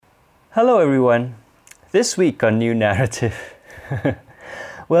Hello everyone. This week on New Narrative.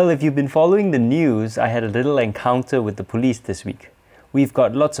 Well, if you've been following the news, I had a little encounter with the police this week. We've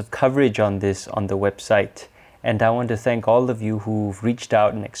got lots of coverage on this on the website, and I want to thank all of you who've reached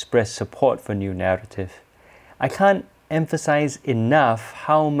out and expressed support for New Narrative. I can't emphasize enough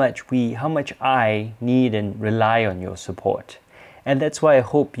how much I need and rely on your support. And that's why I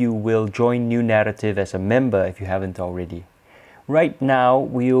hope you will join New Narrative as a member if you haven't already. Right now,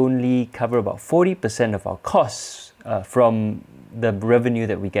 we only cover about 40% of our costs from the revenue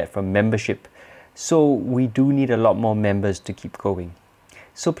that we get from membership. So we do need a lot more members to keep going.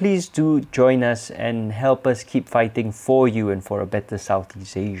 So please do join us and help us keep fighting for you and for a better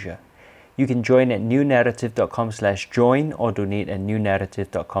Southeast Asia. You can join at newnarrative.com/join or donate at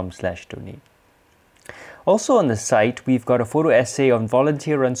newnarrative.com/donate. Also on the site, we've got a photo essay on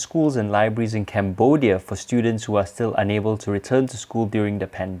volunteer-run schools and libraries in Cambodia for students who are still unable to return to school during the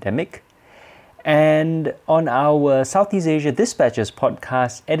pandemic. And on our Southeast Asia Dispatches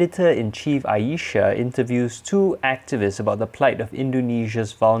podcast, Editor-in-Chief Aisha interviews two activists about the plight of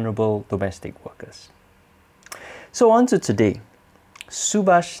Indonesia's vulnerable domestic workers. So on to today.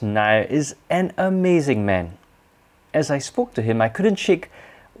 Subhash Nair is an amazing man. As I spoke to him, I couldn't shake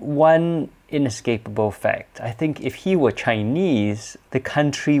one inescapable fact. I think if he were Chinese, the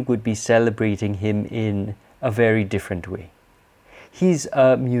country would be celebrating him in a very different way. He's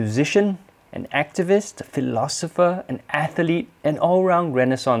a musician, an activist, a philosopher, an athlete, an all-round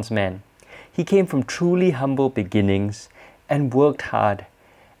Renaissance man. He came from truly humble beginnings and worked hard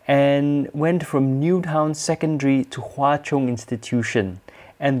and went from Newtown Secondary to Hwa Chong Institution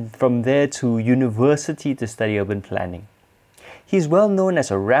and from there to university to study urban planning. He's well known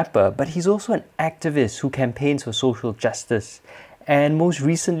as a rapper, but he's also an activist who campaigns for social justice and most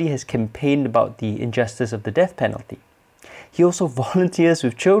recently has campaigned about the injustice of the death penalty. He also volunteers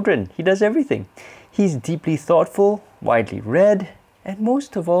with children. He does everything. He's deeply thoughtful, widely read, and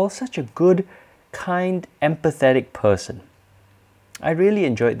most of all, such a good, kind, empathetic person. I really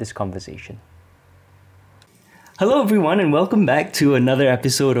enjoyed this conversation. Hello everyone and welcome back to another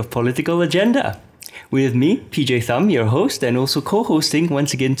episode of Political Agenda. With me, PJ Thum, your host, and also co-hosting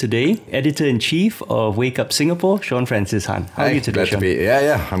once again today, Editor-in-Chief of Wake Up Singapore, Sean Francis Han. How are you today, Sean?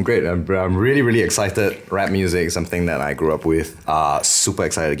 I'm great. I'm really excited. Rap music is something that I grew up with. Super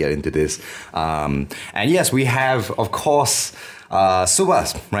excited to get into this. And yes, we have, of course,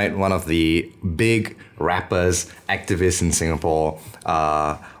 Subhash, right? One of the big rappers, activists in Singapore.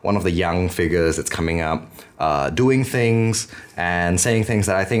 One of the young figures that's coming up, doing things and saying things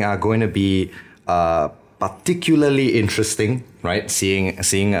that I think are going to be particularly interesting, right? Seeing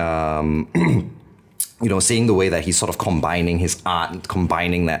the way that he's sort of combining his art,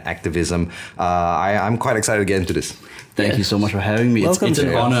 combining that activism. I'm quite excited to get into this. Thank you so much for having me. Welcome it's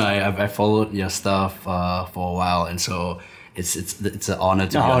an to honor. I followed your stuff for a while, and so it's an honor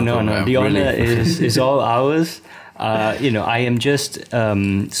to be on the program. The honor is all ours. I am just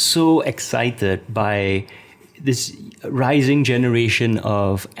so excited by this rising generation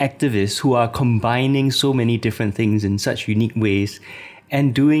of activists who are combining so many different things in such unique ways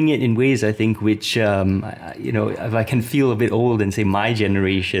and doing it in ways, I think, which, if I can feel a bit old and say my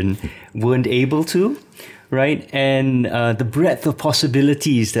generation weren't able to, right? And the breadth of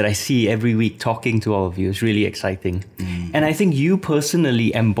possibilities that I see every week talking to all of you is really exciting. And I think you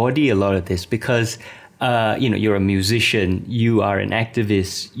personally embody a lot of this because you're a musician, you are an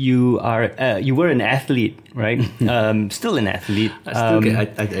activist, you were an athlete, right? Still an athlete.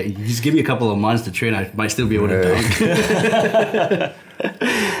 Just give me a couple of months to train, I might still be able to dunk.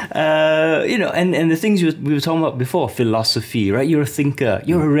 And the things we were talking about before, philosophy, right? You're a thinker,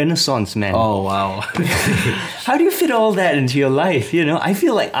 you're a Renaissance man. Oh, wow. How do you fit all that into your life? I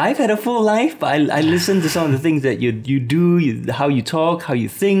feel like I've had a full life, but I listen to some of the things that you do, how you talk, how you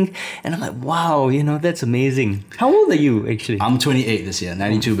think, and I'm like, wow, that's amazing. How old are you, actually? I'm 28 this year,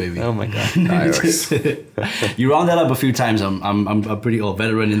 92, baby. Oh my God. Nice. You round that up a few times, I'm a pretty old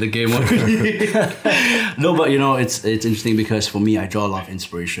veteran in the game already. No, but it's interesting because for me, I draw a lot of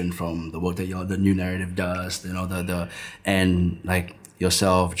inspiration from the work that the New Narrative does, and like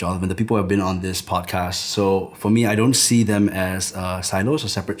yourself, Jonathan, the people who have been on this podcast. So for me, I don't see them as silos or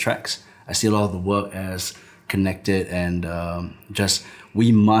separate tracks. I see a lot of the work as connected and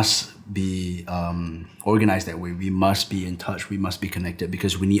we must be organized that way. We must be in touch. We must be connected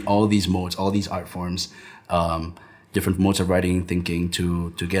because we need all these modes, all these art forms, different modes of writing, thinking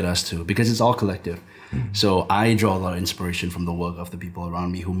to get us to, because it's all collective. So I draw a lot of inspiration from the work of the people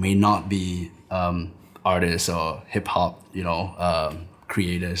around me who may not be artists or hip hop,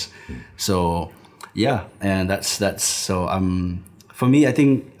 creators. So yeah, and that's so for me, I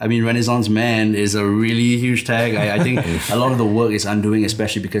mean, Renaissance Man is a really huge tag. I think a lot of the work is undoing,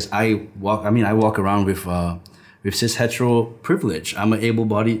 especially because I walk around with cis hetero privilege. I'm an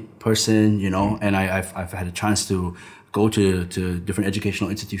able-bodied person, you know, and I've had a chance to go to different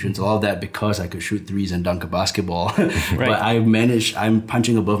educational institutions, all of that because I could shoot threes and dunk a basketball. But I'm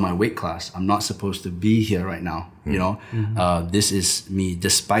punching above my weight class. I'm not supposed to be here right now, you know. This is me,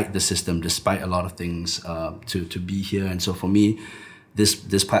 despite the system, despite a lot of things, to be here. And so for me,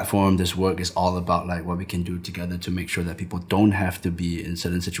 this platform, this work is all about like what we can do together to make sure that people don't have to be in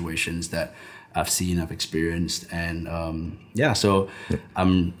certain situations that I've seen, I've experienced, and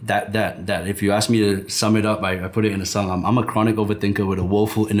that if you ask me to sum it up, I put it in a song. I'm a chronic overthinker with a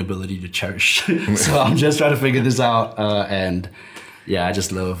woeful inability to cherish. So I'm just trying to figure this out, and yeah, I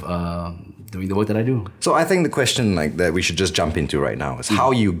just love doing the work that I do. So I think the question like that we should just jump into right now is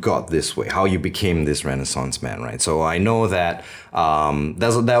how you got this way, how you became this Renaissance Man, right? So I know that there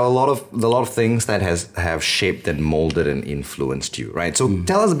are a lot of things that have shaped and molded and influenced you, right? So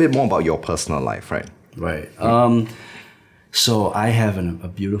tell us a bit more about your personal life, right? Right. So I have a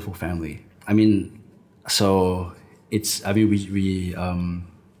beautiful family. I mean, so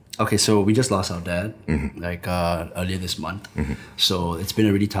we just lost our dad earlier this month. So it's been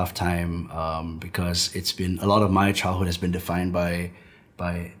a really tough time because it's been a lot of my childhood has been defined by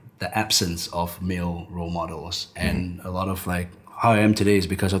the absence of male role models, and a lot of like how I am today is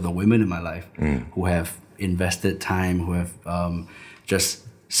because of the women in my life who have invested time, who have just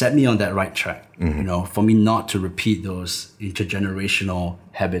set me on that right track. You know, for me not to repeat those intergenerational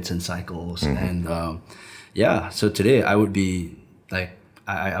habits and cycles. And so today I would be like.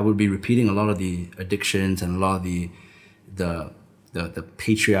 I would be repeating a lot of the addictions and a lot of the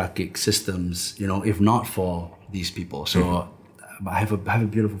patriarchic systems, you know, if not for these people. So I have a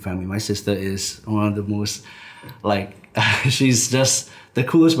beautiful family. My sister is one of the most she's just the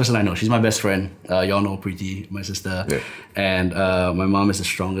coolest person I know. She's my best friend. Y'all know Preeti, my sister. Yeah. And my mom is the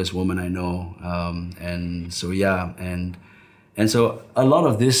strongest woman I know. And so a lot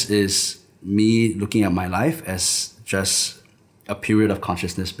of this is me looking at my life as just a period of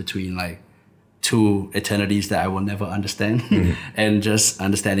consciousness between like two eternities that I will never understand and just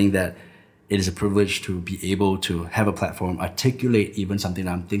understanding that it is a privilege to be able to have a platform, articulate even something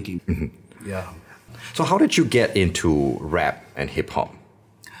that I'm thinking. Yeah. So how did you get into rap and hip hop?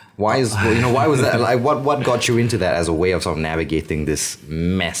 Why was that? Like, what got you into that as a way of sort of navigating this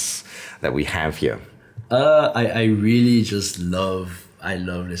mess that we have here? I really just love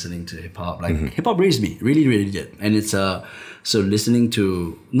listening to hip hop. Like hip hop raised me, really, really did. And it's so listening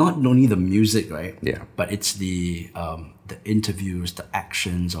to not only the music, right? Yeah. But it's the interviews, the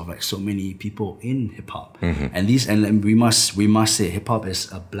actions of like so many people in hip hop. And we must say hip hop is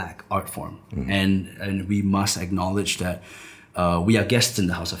a black art form, and we must acknowledge that we are guests in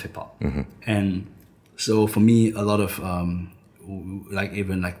the house of hip hop. And so for me, a lot of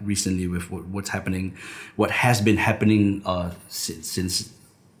even recently with what has been happening since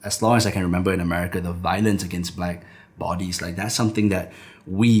as long as I can remember in America, the violence against black bodies, like that's something that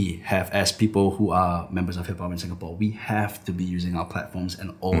we have as people who are members of hip hop in Singapore. We have to be using our platforms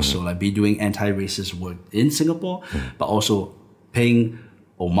and also like be doing anti-racist work in Singapore, but also paying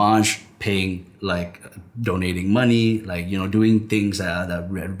homage, donating money, doing things that are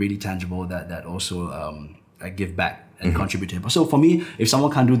really tangible that also give back and contribute to hip hop. So for me, if someone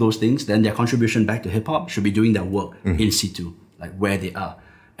can't do those things, then their contribution back to hip hop should be doing their work in situ, like where they are.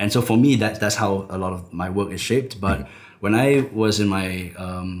 And so for me, that's how a lot of my work is shaped. But when I was in my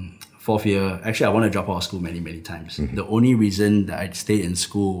fourth year, actually I wanted to drop out of school many, many times. The only reason that I stayed in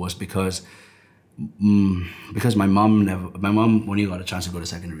school was because my mom only got a chance to go to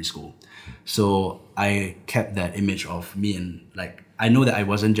secondary school. So I kept that image of me, and I know that I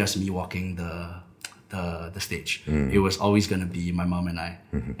wasn't just me walking the stage. It was always gonna be my mom and I.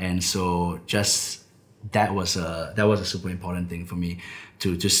 And so just that was a super important thing for me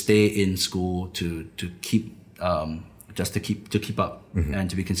to stay in school, to keep up and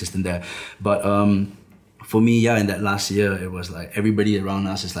to be consistent there. But for me, in that last year, it was like everybody around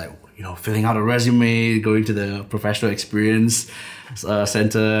us is filling out a resume, going to the professional experience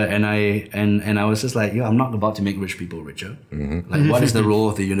center, and I was just like, I'm not about to make rich people richer. What is the role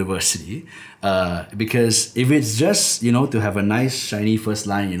of the university? Because if it's just to have a nice shiny first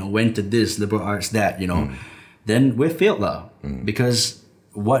line, went to this liberal arts that, then we're failed lah. Because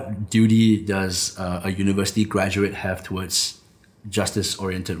what duty does a university graduate have towards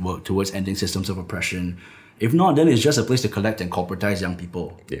justice-oriented work, towards ending systems of oppression? If not, then it's just a place to collect and corporatize young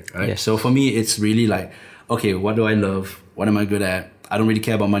people. Yeah. Right? Yes. So for me, it's really like, okay, what do I love? What am I good at? I don't really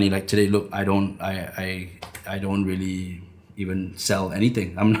care about money. Like today, look, I don't really, even sell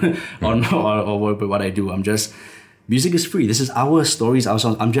anything. I'm or what I do. I'm just, music is free. This is our stories, our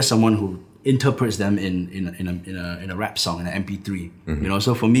songs. I'm just someone who interprets them in a rap song, in an MP3. You know,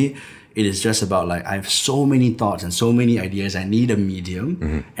 so for me, it is just about like, I have so many thoughts and so many ideas. I need a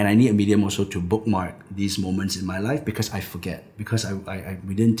medium, and I need a medium also to bookmark these moments in my life, because I forget. Because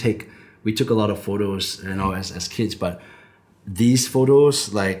we took a lot of photos, you know, as kids, but these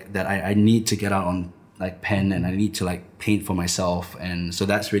photos like that I need to get out on like pen, and I need to like paint for myself. And so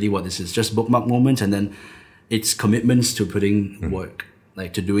that's really what this is, just bookmark moments, and then it's commitments to putting work,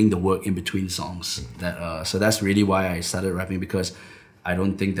 like to doing the work in between songs. That so that's really why I started rapping, because I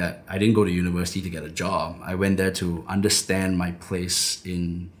didn't go to university to get a job. I went there to understand my place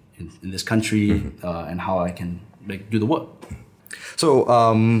in this country, and how I can like do the work. So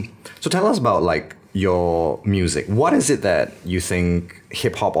so tell us about like your music. What is it that you think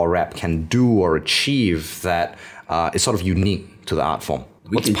hip hop or rap can do or achieve that is sort of unique to the art form?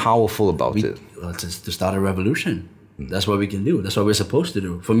 What's powerful about it? To start a revolution. That's what we can do. That's what we're supposed to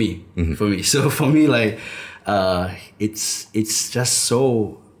do. For me. So for me, like, it's just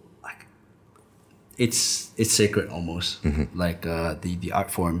so like, it's sacred almost, like the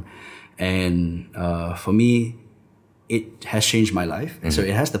art form, and for me, it has changed my life. And so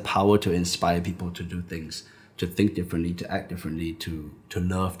it has the power to inspire people to do things, to think differently, to act differently, to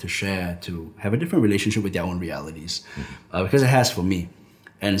love, to share, to have a different relationship with their own realities, because it has for me.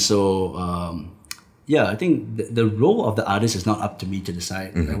 And so, I think the role of the artist is not up to me to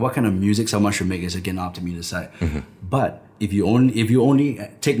decide. Like, what kind of music someone should make is again not up to me to decide. But if you only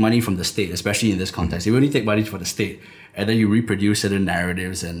take money from the state, especially in this context, if you only take money from the state, and then you reproduce certain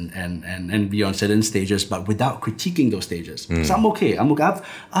narratives and be on certain stages, but without critiquing those stages. So I'm okay.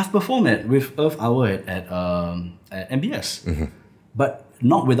 I've performed it with Earth Hour at MBS, but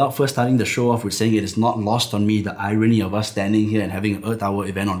not without first starting the show off with saying it is not lost on me the irony of us standing here and having an Earth Hour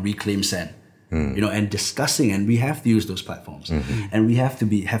event on Reclaim Sand. You know, and discussing, and we have to use those platforms, and we have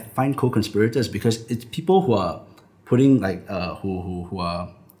to find co-conspirators, because it's people who are putting like who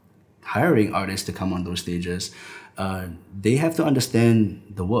are hiring artists to come on those stages. They have to understand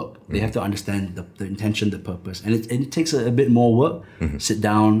the work. They have to understand the intention, the purpose, and it takes a bit more work. Sit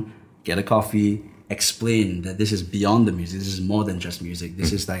down, get a coffee, explain that this is beyond the music. This is more than just music.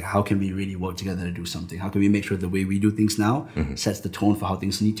 This is like, how can we really work together to do something? How can we make sure the way we do things now sets the tone for how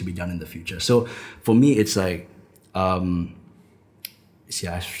things need to be done in the future? So for me, it's like, I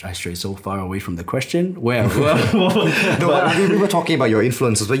strayed so far away from the question. Where? We were talking about your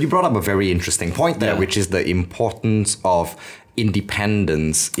influences, but you brought up a very interesting point there, which is the importance of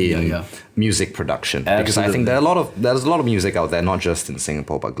independence in music production. Absolutely. Because I think there's a lot of music out there, not just in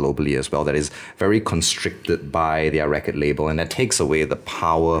Singapore but globally as well, that is very constricted by their record label, and that takes away the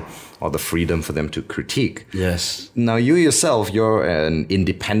power or the freedom for them to critique. Yes. Now you yourself, you're an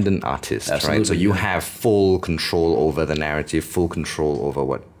independent artist, right? So you have full control over the narrative, full control over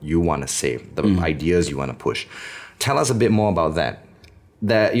what you want to say, the ideas you want to push. Tell us a bit more about that.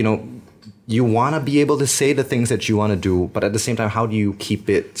 That, you know, you want to be able to say the things that you want to do, but at the same time, how do you keep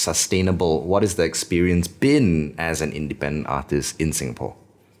it sustainable? What has the experience been as an independent artist in Singapore?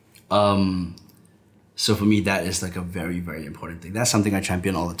 So for me, that is like a very, very important thing. That's something I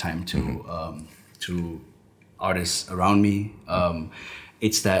champion all the time to artists around me.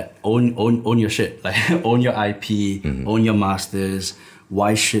 It's that own your shit, like own your IP, own your masters.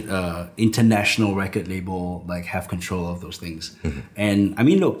 Why should an international record label like have control of those things? And I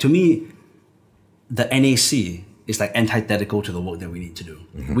mean, look, to me, the NAC is like antithetical to the work that we need to do.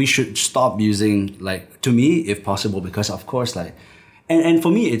 We should stop using, like, to me, if possible, because of course, like, and for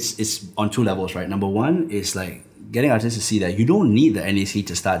me, it's on two levels, right? Number one is like getting artists to see that you don't need the NAC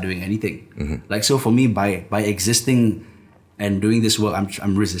to start doing anything. Like, so for me, by existing and doing this work,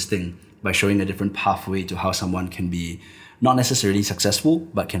 I'm resisting by showing a different pathway to how someone can be not necessarily successful,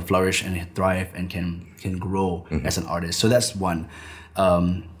 but can flourish and thrive and can grow as an artist. So that's one.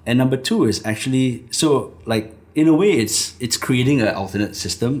 And number two is actually, so like, in a way, it's creating an alternate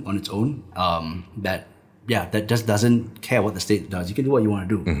system on its own, that just doesn't care what the state does. You can do what you want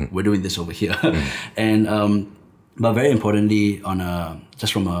to do. We're doing this over here. And but very importantly,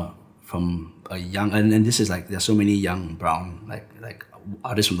 from a young, and this is like, there's so many young brown like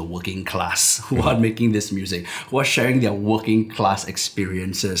artists from the working class who are making this music, who are sharing their working class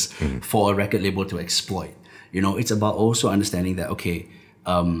experiences for a record label to exploit. You know, it's about also understanding that, okay,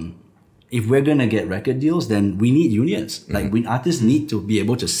 if we're gonna get record deals, then we need unions. Like artists need to be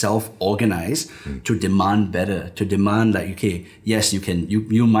able to self-organize to demand better, to demand like, okay, yes,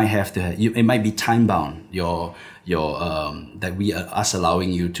 you might have to it might be time bound, your that we are us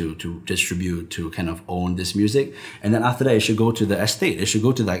allowing you to distribute, to kind of own this music. And then after that, it should go to the estate. It should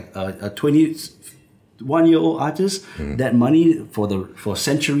go to like a 21-year-old artist. That money for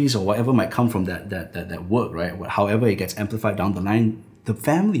centuries or whatever might come from that work, right? However it gets amplified down the line, the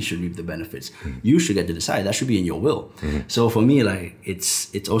family should reap the benefits. You should get to decide. That should be in your will. So for me, like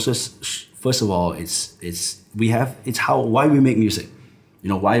it's also, first of all, it's why we make music. You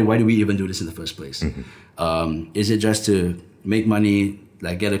know, why do we even do this in the first place? Is it just to make money,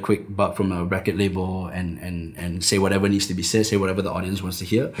 like get a quick buck from a record label and say whatever needs to be said, say whatever the audience wants to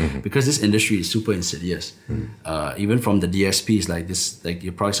hear? Because this industry is super insidious. Even from the DSPs, like this, like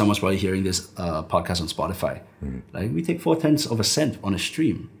someone's probably hearing this podcast on Spotify. Like we take 0.4 cents on a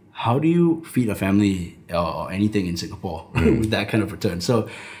stream. How do you feed a family or anything in Singapore with that kind of return? So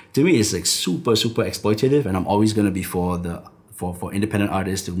to me, it's like super, super exploitative, and I'm always going to be for independent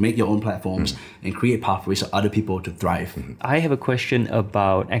artists to make your own platforms and create pathways for other people to thrive. I have a question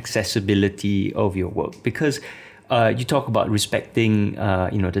about accessibility of your work, because you talk about respecting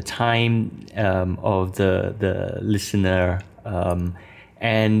the time of the listener,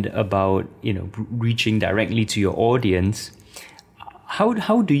 and about reaching directly to your audience.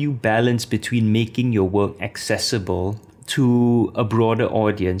 How do you balance between making your work accessible to a broader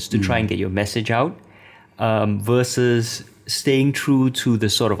audience to try and get your message out, versus staying true to the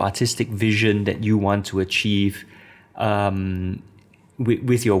sort of artistic vision that you want to achieve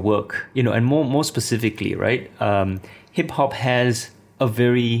with your work, and more specifically, right? Hip hop has a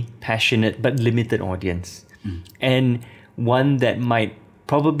very passionate but limited audience, and one that might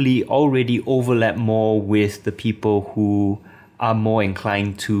probably already overlap more with the people who are more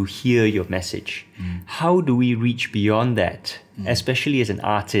inclined to hear your message. How do we reach beyond that, especially as an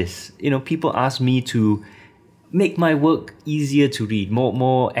artist? People ask me to make my work easier to read,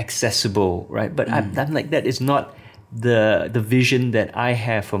 more accessible, right? But I'm like, that is not the vision that I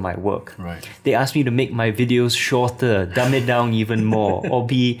have for my work. Right. They ask me to make my videos shorter, dumb it down even more, or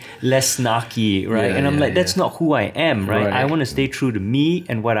be less snarky, right? And I'm like, that's not who I am, right? I want to stay true to me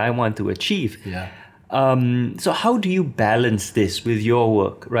and what I want to achieve. Yeah. So how do you balance this with your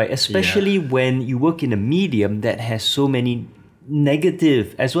work, right? Especially when you work in a medium that has so many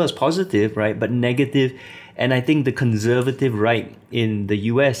negative as well as positive, right? But negative. And I think the conservative right in the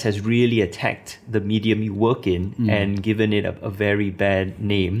US has really attacked the medium you work in and given it a very bad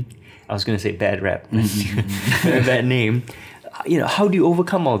name. I was going to say bad rap. Very bad name. How do you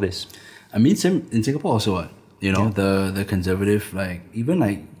overcome all this? I mean, in Singapore also, the conservative, like, even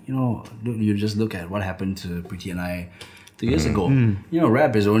like, you just look at what happened to Pretty and I 2 years ago.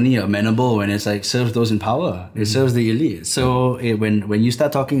 Rap is only amenable when it's like serves those in power. It serves the elite. So when you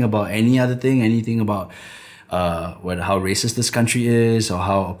start talking about anything about how racist this country is or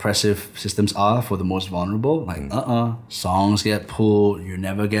how oppressive systems are for the most vulnerable, like songs get pulled, you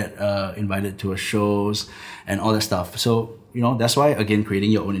never get invited to shows and all that stuff. So that's why, again,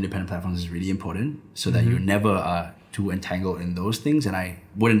 creating your own independent platforms is really important, so that you never are too entangled in those things. And I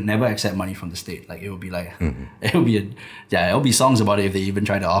wouldn't never accept money from the state. Like, it would be like it'll be songs about it if they even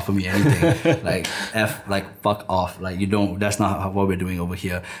try to offer me anything. like fuck off. Like, that's not what we're doing over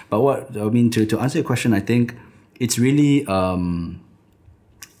here. But to answer your question, I think it's really to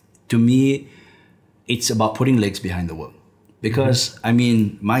me, it's about putting legs behind the work. Because I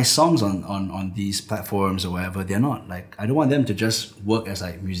mean, my songs on these platforms or whatever, they're not like, I don't want them to just work as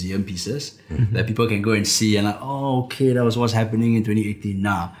like museum pieces that people can go and see and like, oh, okay, that was what's happening in 2018.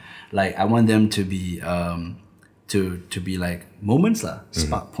 Nah, like, I want them to be to be like moments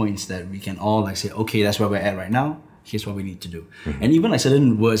spark points that we can all like say, okay, that's where we're at right now. Here's what we need to do. And even like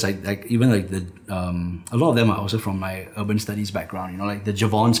certain words, like even like the a lot of them are also from my urban studies background. Like the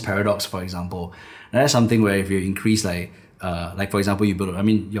Jevons paradox, for example. That's something where if you increase like for example, you build,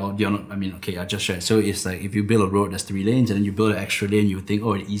 I just shared. So it's like, if you build a road that's 3 lanes and then you build an extra lane, you think,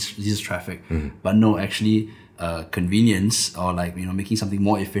 oh, it eases traffic. But no, actually, convenience or like, making something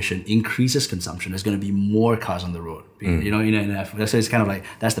more efficient increases consumption. There's going to be more cars on the road. So it's kind of like,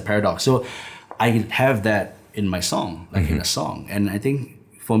 that's the paradox. So I have that in my song, like in a song. And I think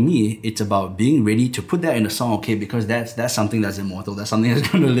for me, it's about being ready to put that in a song, okay, because that's something that's immortal. That's something that's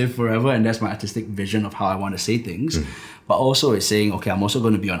going to live forever. And that's my artistic vision of how I want to say things. But also it's saying, okay, I'm also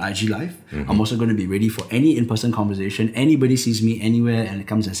going to be on IG Live. I'm also going to be ready for any in-person conversation. Anybody sees me anywhere and it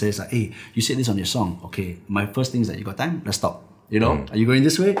comes and says like, hey, you said this on your song. Okay, my first thing is that, you got time? Let's talk. Are you going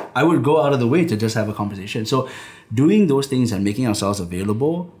this way? I would go out of the way to just have a conversation. So doing those things and making ourselves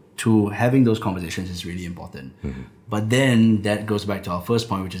available to having those conversations is really important. But then that goes back to our first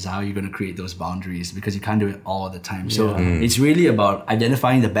point, which is how you're going to create those boundaries, because you can't do it all the time. So it's really about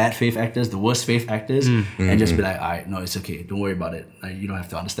identifying the bad faith actors, the worst faith actors, and just be like, all right, no, it's okay. Don't worry about it. Like, you don't have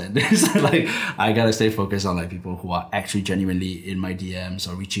to understand this. Like, I got to stay focused on like people who are actually genuinely in my DMs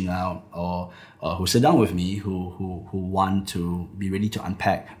or reaching out, or who sit down with me, who want to be ready to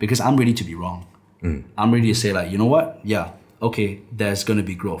unpack, because I'm ready to be wrong. I'm ready to say like, you know what? Yeah, okay, there's going to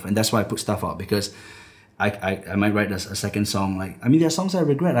be growth. And that's why I put stuff out, because I might write a second song. Like, I mean, there are songs I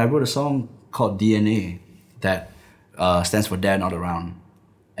regret. I wrote a song called DNA that stands for Dad Not Around.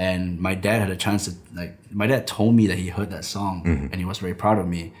 And my dad had a chance to, like, my dad told me that he heard that song and he was very proud of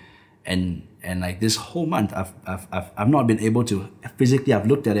me. And like this whole month, I've not been able to, physically I've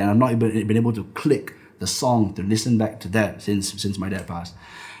looked at it and I've not been able to click the song to listen back to that since my dad passed.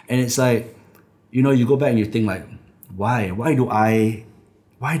 And it's like, you know, you go back and you think like, why do I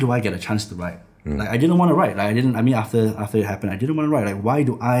get a chance to write? Like, I didn't want to write. Like, after it happened, I didn't want to write. Like, why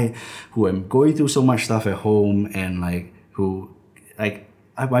do I, who am going through so much stuff at home, and like, who, like,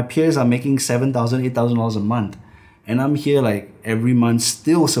 my peers are making $7,000, $8,000 a month, and I'm here like every month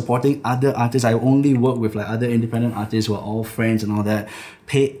still supporting other artists. I only work with like other independent artists who are all friends and all that.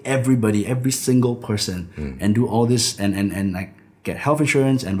 Pay everybody, every single person, and do all this and like get health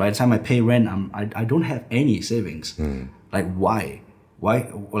insurance. And by the time I pay rent, I don't have any savings. Like, why?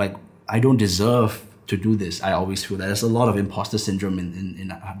 Like, I don't deserve to do this. I always feel that there's a lot of imposter syndrome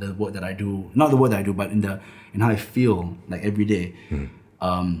in the work that I do. Not the work that I do, but in how I feel like every day.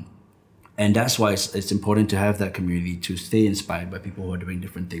 And that's why it's important to have that community, to stay inspired by people who are doing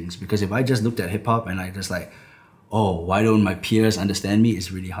different things. Because if I just looked at hip hop and I just like, oh, why don't my peers understand me?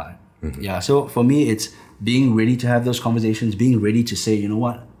 It's really hard. Yeah. So for me, it's being ready to have those conversations, being ready to say, you know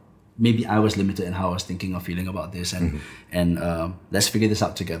what, maybe I was limited in how I was thinking or feeling about this, and let's figure this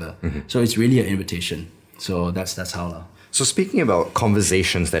out together. So it's really an invitation. So that's how. So speaking about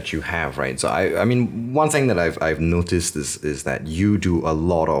conversations that you have, right? So I mean, one thing that I've noticed is that you do a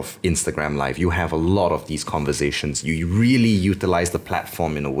lot of Instagram Live. You have a lot of these conversations. You really utilize the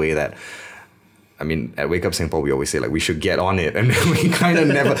platform in a way that, I mean, at Wake Up Singapore, we always say like we should get on it, and we kind of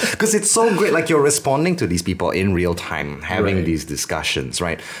never, because it's so great. Like, you're responding to these people in real time, having these discussions,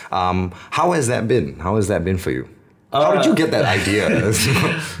 right? How has that been? How has that been for you? How did you get that idea?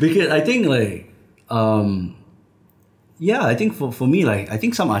 Because I think like, yeah, I think for me, like, I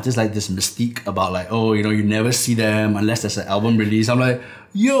think some artists like this mystique about like, oh, you know, you never see them unless there's an album release. I'm like,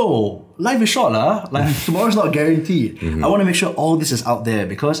 yo, life is short, lah. Like, tomorrow's not guaranteed. I want to make sure all this is out there,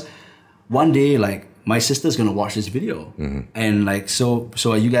 because one day, like, my sister's gonna watch this video, and like, so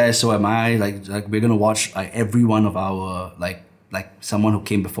are you guys, so am I. Like we're gonna watch like every one of our like someone who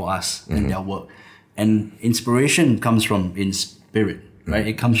came before us and their work, and inspiration comes from in spirit, right?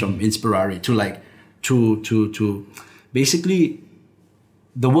 It comes from inspirare to like to basically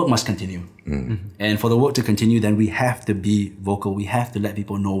the work must continue. And for the work to continue, then we have to be vocal. We have to let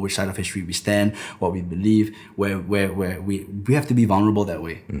people know which side of history we stand, what we believe, where we have to be vulnerable that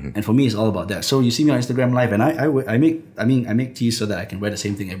way. And for me, it's all about that. So you see me on Instagram Live, and I make teas so that I can wear the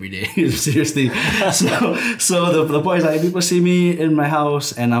same thing every day. Seriously. So the point is, like, people see me in my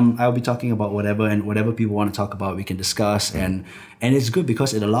house, and I'll be talking about whatever, and whatever people want to talk about, we can discuss. And it's good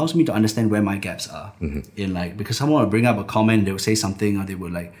because it allows me to understand where my gaps are. In like, because someone will bring up a comment, they will say something, or they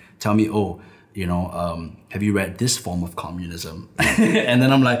would like tell me, oh, you know, have you read this form of communism? And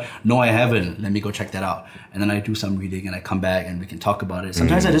then I'm like, no, I haven't. Let me go check that out. And then I do some reading, and I come back and we can talk about it.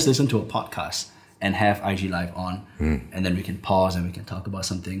 Sometimes I just listen to a podcast and have IG Live on, and then we can pause and we can talk about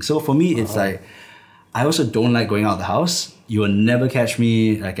something. So for me, it's like, I also don't like going out of the house. You will never catch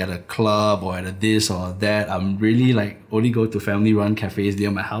me like at a club or at a this or that. I'm really like only go to family-run cafes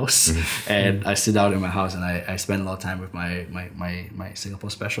near my house, and I sit out in my house, and I spend a lot of time with my Singapore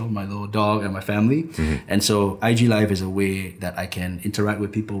special, my little dog, and my family. And so IG Live is a way that I can interact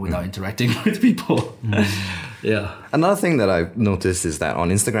with people without interacting with people. Yeah. Another thing that I've noticed is that on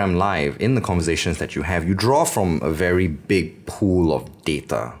Instagram Live, in the conversations that you have, you draw from a very big pool of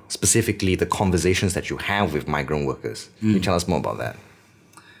data, specifically the conversations that you have with migrant workers. Can you tell us more about that?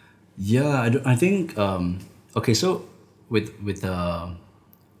 Yeah, I think, okay, so with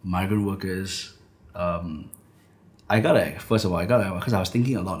migrant workers, because I was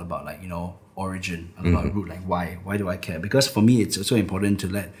thinking a lot about like, you know, origin, about root, like why do I care? Because for me, it's also important to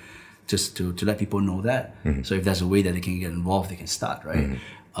let people know that. So if there's a way that they can get involved, they can start, right?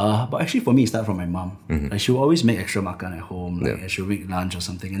 But actually for me, it started from my mom. Like, she would always make extra makan at home, like she would make lunch or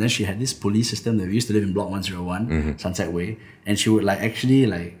something. And then she had this police system that we used to live in Block 101, Sunset Way. And she would like actually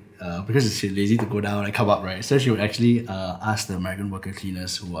like because she's lazy to go down and come up, right? So she would actually ask the migrant worker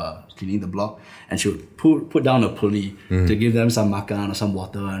cleaners who are cleaning the block, and she would put down a pulley to give them some makan or some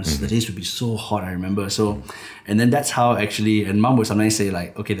water, and the days would be so hot, I remember. So, and then that's how actually, and mom would sometimes say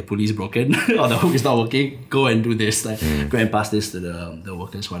like, okay, the pulley is broken or the hook is not working, go and do this, like go and pass this to the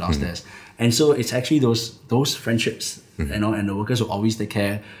workers who are downstairs. And so it's actually those friendships, you know, and the workers will always take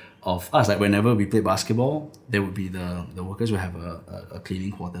care of us. Like whenever we played basketball, there would be the workers would have a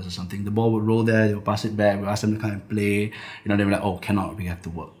cleaning quarters or something. The ball would roll there, they would pass it back, we'll ask them to come and play. You know, they were like, oh, cannot, we have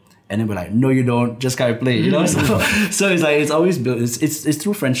to work. And then we're like, no, you don't, just come and play, you know? So it's like, it's always built, it's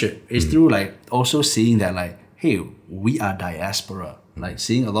through friendship. It's through like also seeing that like, hey, we are diaspora. Like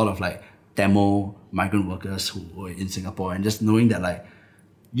seeing a lot of like Tamil migrant workers who were in Singapore, and just knowing that like,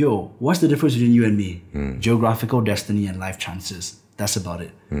 yo, what's the difference between you and me? Geographical destiny and life chances. That's about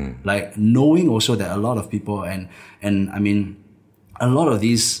it. Like knowing also that a lot of people and I mean, a lot of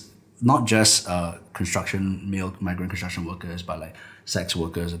these, not just male migrant construction workers, but like sex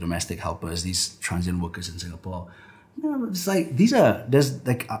workers or domestic helpers, these transient workers in Singapore. You know, it's like there's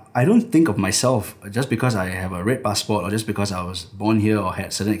like I don't think of myself just because I have a red passport or just because I was born here or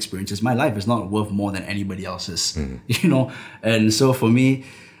had certain experiences. My life is not worth more than anybody else's, you know. And so for me,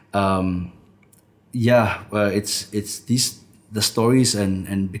 it's the stories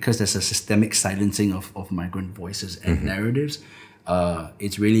and because there's a systemic silencing of migrant voices and narratives,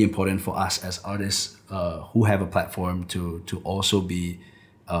 it's really important for us as artists who have a platform to also be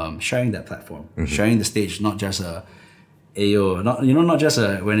sharing that platform, sharing the stage, not just not just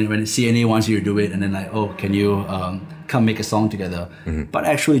when CNA wants you to do it and then like, oh, can you come make a song together, but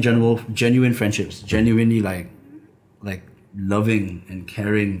actually genuine friendships, genuinely like loving and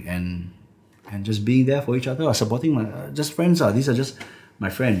caring and just being there for each other or supporting just friends. These are just my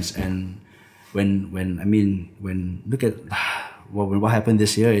friends. And when look at what happened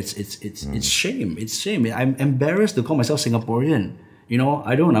this year, it's shame. It's shame. I'm embarrassed to call myself Singaporean. You know,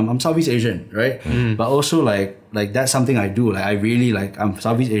 I'm Southeast Asian, right? But also like that's something I do. Like I really I'm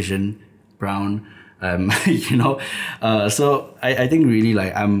Southeast Asian, brown. You know, so I think really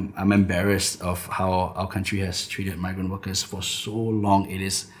like I'm embarrassed of how our country has treated migrant workers for so long.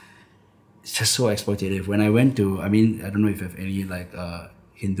 It's just so exploitative. When I went to, I don't know if you have any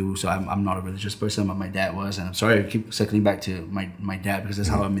Hindu, so I'm not a religious person, but my dad was, and I'm sorry I keep circling back to my dad because that's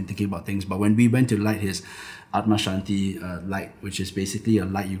how I've been thinking about things. But when we went to light his Atma Shanti light, which is basically a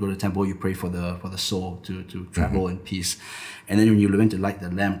light, you go to the temple, you pray for the soul to travel in peace, and then when you went to light the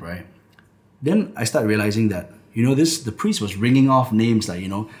lamp, right? Then I start realizing that, you know, the priest was ringing off names like, you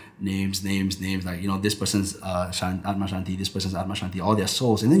know, names, like, you know, this person's Atma Shanti, this person's Atma Shanti, all their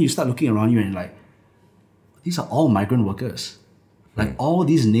souls. And then you start looking around you and like, these are all migrant workers. Like all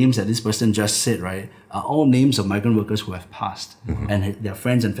these names that this person just said, right, are all names of migrant workers who have passed and their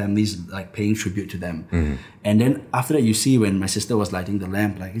friends and families like paying tribute to them. And then after that, you see when my sister was lighting the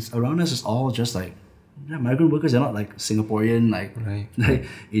lamp, like it's around us, it's all just like, migrant workers. They're not like Singaporean, like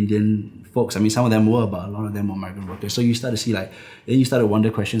Indian folks. I mean, some of them were, but a lot of them were migrant workers. So you start to see then you start to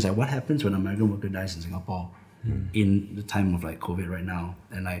wonder questions like, what happens when a migrant worker dies in Singapore in the time of like COVID right now?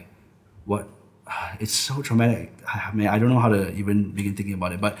 And like, what? It's so traumatic. I mean, I don't know how to even begin thinking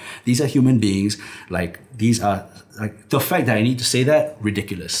about it. But these are human beings. Like these are like the fact that I need to say that,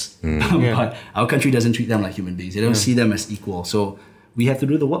 ridiculous. But our country doesn't treat them like human beings. They don't see them as equal. So we have to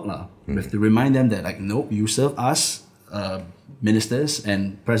do the work now. We have to remind them that like, nope, you serve us, ministers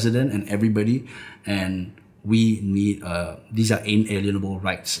and president and everybody, and we need these are inalienable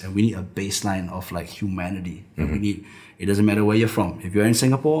rights, and we need a baseline of like humanity. And we need, it doesn't matter where you're from. If you're in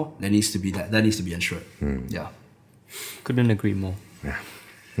Singapore, there needs to be that needs to be ensured. Yeah. Couldn't agree more. Yeah.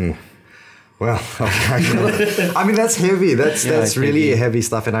 Well, I mean, that's heavy. That's really heavy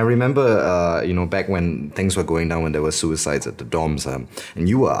stuff. And I remember, you know, back when things were going down, when there were suicides at the dorms, and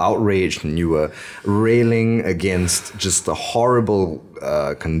you were outraged and you were railing against just the horrible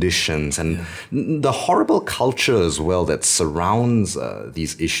conditions and the horrible culture as well that surrounds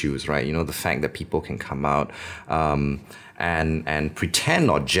these issues, right? You know, the fact that people can come out and pretend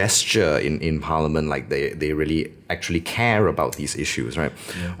or gesture in Parliament like they really actually care about these issues, right?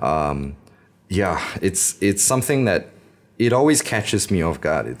 It's something that it always catches me off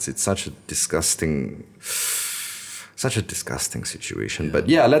guard. It's such a disgusting situation. But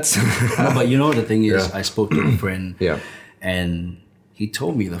let's. No, but you know the thing is, I spoke to a friend, and he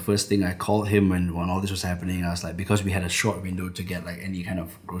told me the first thing I called him when all this was happening. I was like, because we had a short window to get like any kind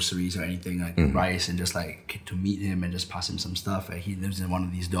of groceries or anything like rice, and just like to meet him and just pass him some stuff. He lives in one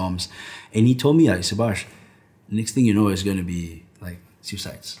of these dorms, and he told me like, Subhash, next thing you know is going to be like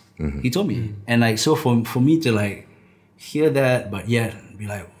suicides. He told me, and like so for me to like hear that, but yet be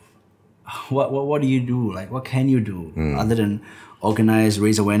like, what do you do? Like, what can you do other than organize,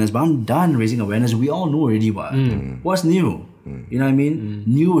 raise awareness? But I'm done raising awareness. We all know already what. What's new? You know what I mean?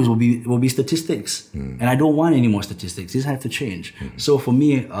 New will be statistics, and I don't want any more statistics. This have to change. So for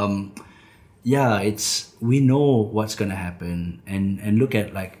me, we know what's gonna happen, and look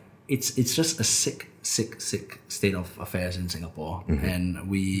at like it's just a sick state of affairs in Singapore, and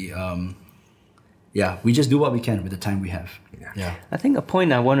we just do what we can with the time we have. Yeah. I think a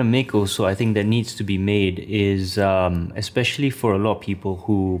point I want to make also, I think that needs to be made is, especially for a lot of people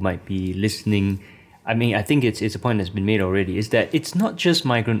who might be listening, I mean, I think it's a point that's been made already, is that it's not just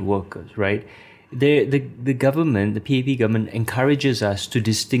migrant workers, right? The government, the PAP government, encourages us to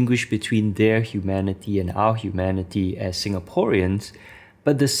distinguish between their humanity and our humanity as Singaporeans,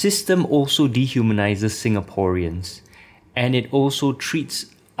 but the system also dehumanizes Singaporeans, and it also treats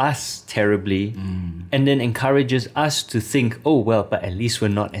us terribly, and then encourages us to think, oh well, but at least we're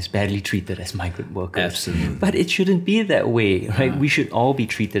not as badly treated as migrant workers. Absolutely. But it shouldn't be that way, right? We should all be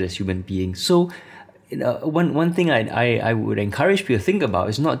treated as human beings. So, one thing I would encourage people to think about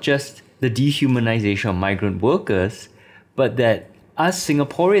is not just the dehumanization of migrant workers, but that us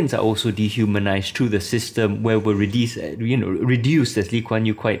Singaporeans are also dehumanized through the system, where we're reduced, as Lee Kuan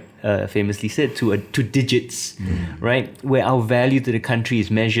Yew quite famously said, to digits, right? Where our value to the country is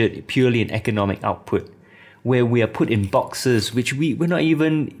measured purely in economic output, where we are put in boxes which we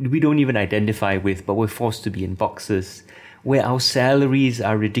don't even identify with, but we're forced to be in boxes, where our salaries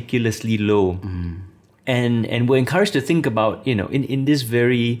are ridiculously low, and we're encouraged to think about, in this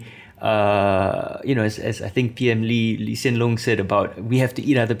very as I think PM Lee Hsien Loong said about, we have to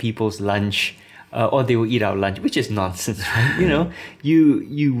eat other people's lunch, or they will eat our lunch, which is nonsense, right?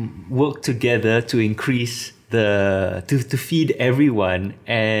 You work together to increase to feed everyone,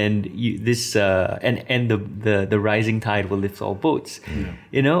 and the rising tide will lift all boats.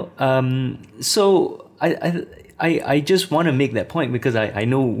 So I just want to make that point, because I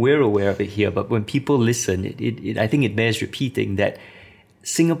know we're aware of it here, but when people listen, I think it bears repeating that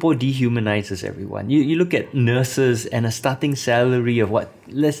Singapore dehumanizes everyone. You look at nurses and a starting salary of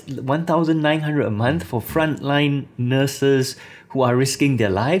less 1,900 a month for frontline nurses who are risking their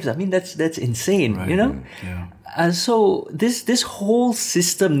lives. I mean, that's insane, right, Yeah. So this whole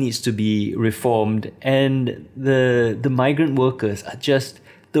system needs to be reformed, and the migrant workers are just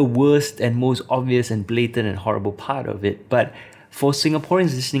the worst and most obvious and blatant and horrible part of it. But for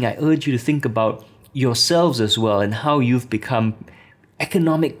Singaporeans listening, I urge you to think about yourselves as well, and how you've become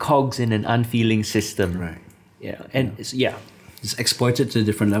economic cogs in an unfeeling system. Right. Yeah. And it's exploited to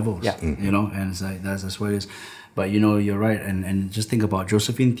different levels. Yeah. And it's like that's what it is. But you're right, and just think about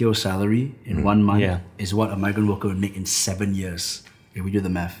Josephine Teo's salary in 1 month is what a migrant worker would make in 7 years if we do the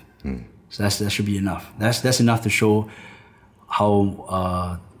math. So that should be enough. That's enough to show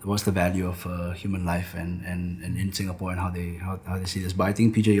how what's the value of human life and in Singapore, and how they see this. But I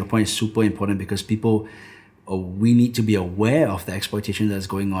think, PJ, your point is super important, because people, we need to be aware of the exploitation that's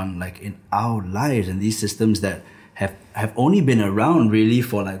going on, like in our lives, and these systems that have only been around really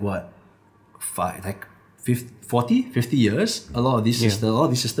for 50 years. A lot of these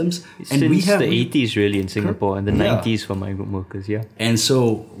systems, and we have the 80s really in Singapore, and the 90s for migrant workers. And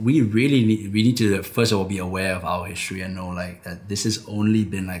so we really need to first of all be aware of our history and know that this has only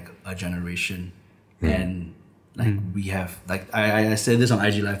been a generation, and we have I said this on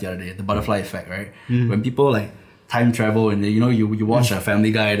IG Live the other day, the butterfly effect, right? When people time travel, and you watch a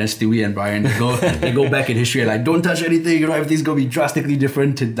Family Guy, and then Stewie and Brian, they go back in history and don't touch anything, everything's gonna be drastically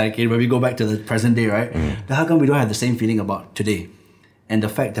different to when we go back to the present day, right? Then how come we don't have the same feeling about today? And the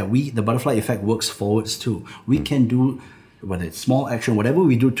fact that the butterfly effect works forwards too. We can do, whether it's small action, whatever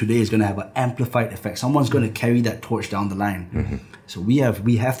we do today is gonna have an amplified effect. Someone's gonna carry that torch down the line. So we have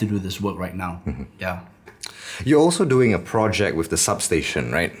to do this work right now. Yeah. You're also doing a project with the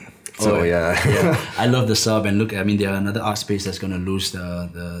substation, right? So yeah. I love the sub, and look, they are another art space that's going to lose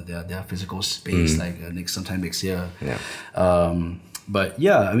their physical space sometime next year. Yeah. But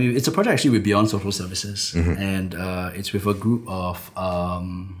yeah, it's a project actually with Beyond Social Services, and it's with a group of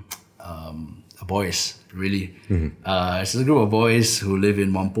boys, really. It's a group of boys who live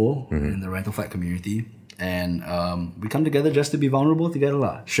in Whampoa, in the rental flat community, and we come together just to be vulnerable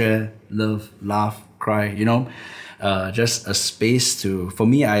together, share, love, laugh, cry, just a space for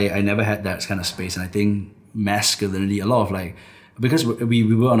me, I never had that kind of space. And I think masculinity, a lot of because we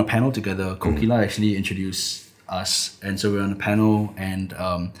were on a panel together, Kokila actually introduced us. And so we were on a panel, and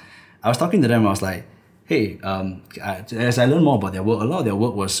I was talking to them, I was like, hey, as I learned more about their work, a lot of their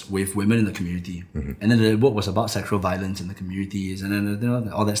work was with women in the community. And then the work was about sexual violence in the communities, and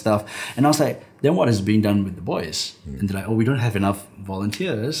then all that stuff. And I was like, then what is being done with the boys? And they're like, we don't have enough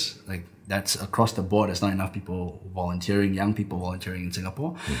volunteers. that's across the board. There's not enough people volunteering, young people volunteering in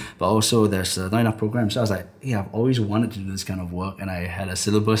Singapore, but also there's not enough programs. So I was like, hey, I've always wanted to do this kind of work, and I had a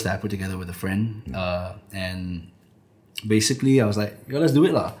syllabus that I put together with a friend, and basically I was like, yo, let's do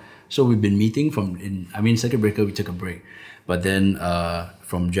it lah. So we've been meeting circuit breaker we took a break, but then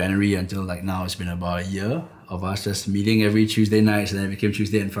from January until like now it's been about a year of us just meeting every Tuesday nights, and then it became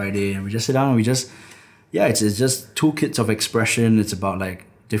Tuesday and Friday, and we just sit down and it's just toolkits of expression. It's about like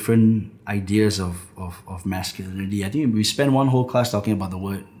different ideas of masculinity. I think we spent one whole class talking about the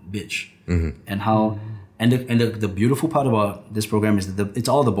word bitch and how and the beautiful part about this program is that it's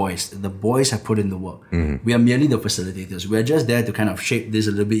all the boys. The boys have put in the work. We are merely the facilitators. We are just there to kind of shape this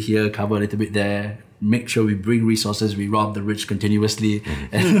a little bit here, cover a little bit there, make sure we bring resources, we rob the rich continuously.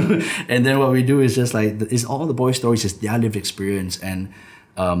 And then what we do is just like, it's all the boys' stories, it's their lived experience. And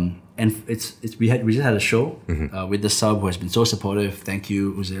we just had a show with the sub who has been so supportive. Thank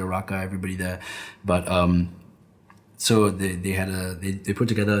you, Uzair, Raka, everybody there. But so they put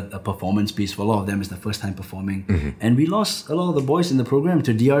together a performance piece. For a lot of them, it's the first time performing, and we lost a lot of the boys in the program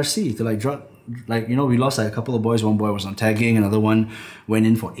to DRC, to like drug. Like, you know, we lost like a couple of boys. One boy was on tagging, another one went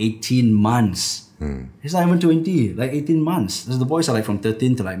in for 18 months. He's not even 20, like 18 months. The boys are like from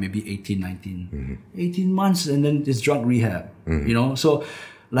 13 to like maybe 18, 19. 18 months, and then it's drug rehab, you know? So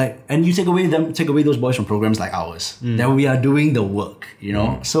like, and you take away those boys from programs like ours, then we are doing the work, you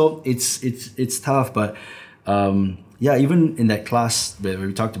know? So it's tough, but even in that class where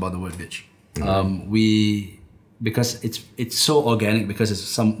we talked about the word bitch, because it's so organic,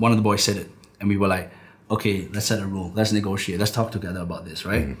 because one of the boys said it, and we were like, okay, let's set a rule, let's negotiate, let's talk together about this,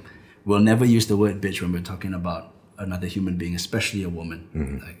 right? We'll never use the word bitch when we're talking about another human being, especially a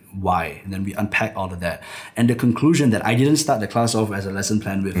woman. Like, why? And then we unpack all of that. And the conclusion that I didn't start the class off as a lesson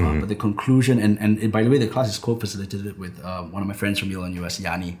plan with her, but the conclusion, and by the way, the class is co-facilitated with one of my friends from Yale and US,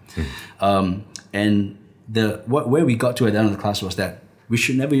 Yanni. And where we got to at the end of the class was that we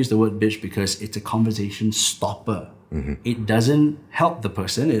should never use the word bitch because it's a conversation stopper. It doesn't help the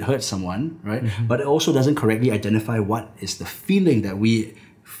person, it hurts someone, right? But it also doesn't correctly identify what is the feeling that we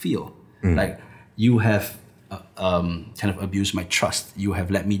feel. Like, you have kind of abused my trust. You have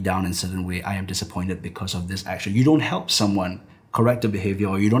let me down in a certain way. I am disappointed because of this action. You don't help someone correct the behavior,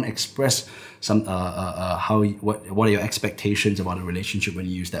 or you don't express some what are your expectations about a relationship when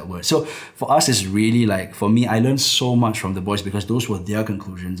you use that word. So for us, it's really like, for me, I learned so much from the boys because those were their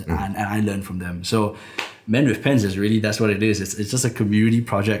conclusions, and I learned from them. So Men with Pens is really, that's what it is. It's just a community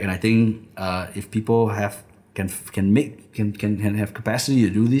project, and I think if people can have capacity to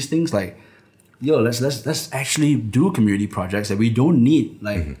do these things, like, yo, let's actually do community projects that we don't need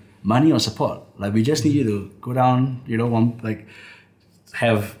like money or support. Like, we just need you to go down, you know,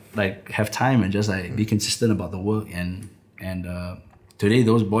 have time and just like be consistent about the work. And today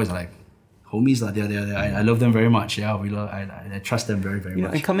those boys are like homies. I love them very much. Yeah, I trust them very, very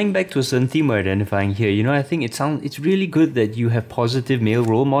much. And coming back to a certain theme we're identifying here, you know, I think it's really good that you have positive male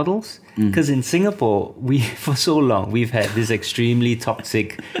role models. Because in Singapore, for so long we've had this extremely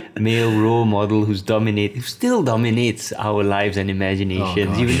toxic male role model who still dominates our lives and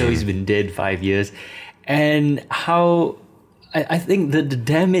imaginations, even though he's been dead 5 years. And how I think that the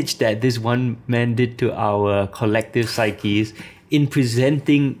damage that this one man did to our collective psyches in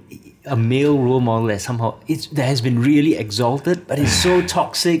presenting a male role model that somehow that has been really exalted, but it's so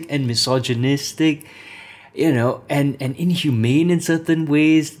toxic and misogynistic, you know, and inhumane in certain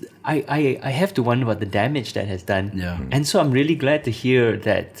ways. I have to wonder about the damage that has done. Yeah. And so I'm really glad to hear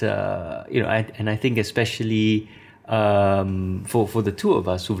that, you know, I think especially for the two of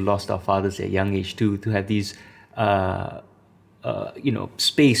us who've lost our fathers at a young age to have these, you know,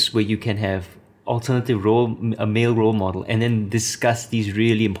 space where you can have a male role model, and then discuss these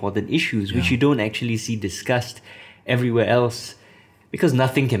really important issues, which you don't actually see discussed everywhere else, because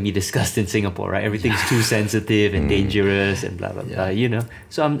nothing can be discussed in Singapore, right? Everything's too sensitive and dangerous and blah, blah, blah, you know?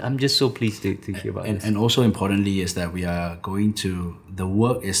 So I'm just so pleased to hear about this. And also importantly is that we are going to, the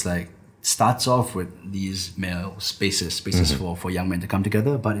work is like, starts off with these male spaces for young men to come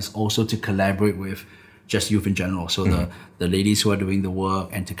together, but it's also to collaborate with just youth in general. So the ladies who are doing the work,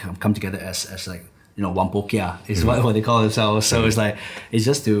 and to come together as like, you know, Wampokia is what they call themselves. So it's like, it's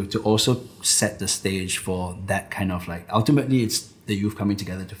just to also set the stage for that kind of like, ultimately it's the youth coming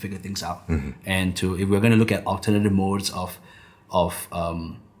together to figure things out. And if we're going to look at alternative modes of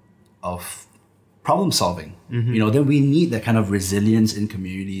problem solving. Then we need that kind of resilience in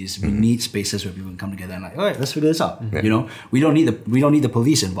communities. We need spaces where people can come together and like, all right, let's figure this out. We don't need the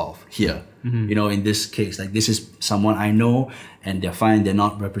police involved here. In this case, like this is someone I know and they're fine. They're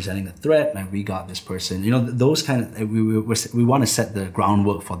not representing a threat. Like we got this person. Those kind of we want to set the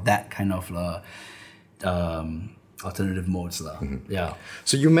groundwork for that kind of alternative modes. Yeah.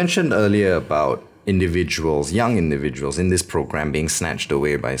 So you mentioned earlier about young individuals in this program being snatched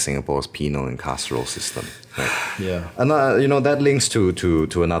away by Singapore's penal and carceral system. Right? Yeah. And that links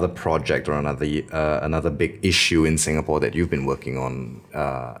to another project or another big issue in Singapore that you've been working on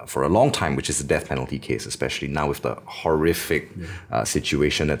for a long time, which is the death penalty case, especially now with the horrific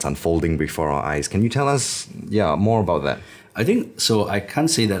situation that's unfolding before our eyes. Can you tell us more about that? I think so. I can't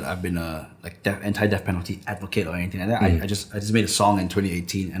say that I've been a anti-death penalty advocate or anything like that. I just made a song in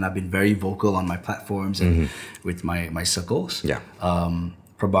 2018, and I've been very vocal on my platforms and with my circles. Yeah.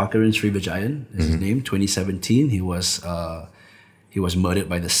 Prabhakaran Srivijayan is his name. 2017, he was murdered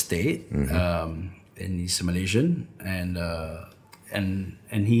by the state, and he's Malaysian, and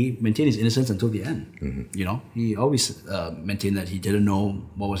he maintained his innocence until the end. He always maintained that he didn't know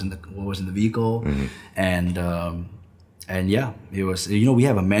what was in the vehicle, and yeah, it was, we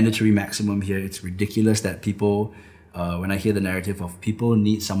have a mandatory maximum here. It's ridiculous that people, when I hear the narrative of people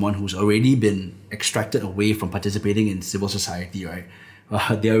need someone who's already been extracted away from participating in civil society, right?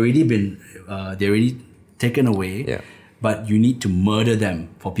 They're already taken away, but you need to murder them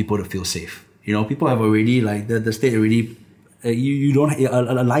for people to feel safe. People have already, like, the state already, you don't,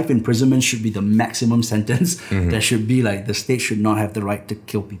 a life imprisonment should be the maximum sentence. There should be, like, the state should not have the right to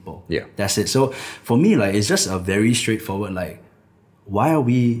kill people. Yeah. That's it. So for me, like, it's just a very straightforward, like, why are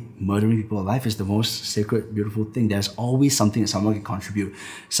we murdering people? Life is the most sacred, beautiful thing. There's always something that someone can contribute.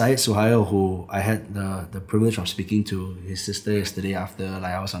 Syed Suhail, who I had the privilege of speaking to his sister yesterday after,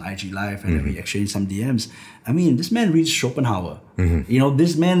 like, I was on IG Live and we exchanged some DMs. I mean, this man reads Schopenhauer.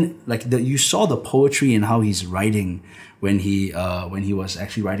 This man, like, you saw the poetry in how he's writing when he was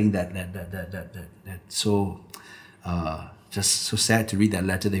actually writing that so just so sad to read that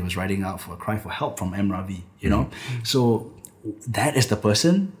letter that he was writing out for a cry for help from M. Ravi. So that is the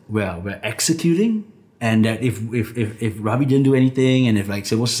person we're executing, and that if Ravi didn't do anything, and if, like,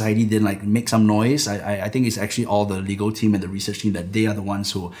 civil society didn't, like, make some noise, I think it's actually all the legal team and the research team that they are the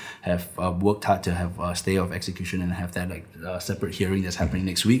ones who have worked hard to have a stay of execution and have that, like, separate hearing that's happening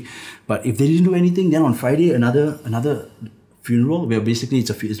next week. But if they didn't do anything, then on Friday another funeral where basically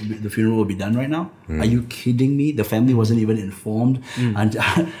the funeral will be done right now. Are you kidding me? The family wasn't even informed and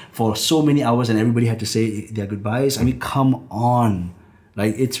for so many hours, and everybody had to say their goodbyes. I mean, come on.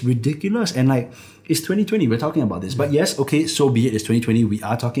 Like, it's ridiculous. And, like, it's 2020, we're talking about this. But yes, okay, so be it. It's 2020, we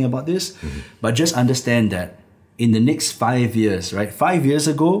are talking about this. But just understand that in the next 5 years, right? 5 years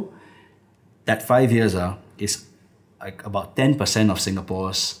ago, that 5 years is like about 10% of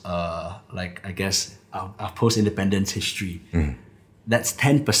Singapore's, our post-independence history. That's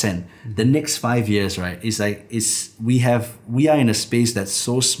 10%. The next 5 years, right, we are in a space that's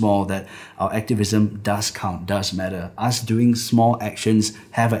so small that our activism does count, does matter. Us doing small actions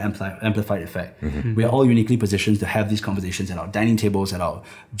have an amplified effect. We are all uniquely positioned to have these conversations at our dining tables, at our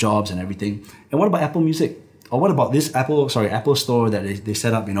jobs and everything. And what about Apple Music? Or what about this Apple store that they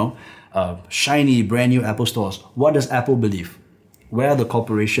set up, shiny, brand new Apple stores? What does Apple believe? Where are the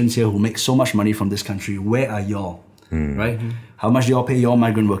corporations here who make so much money from this country? Where are y'all? Right? How much do y'all pay your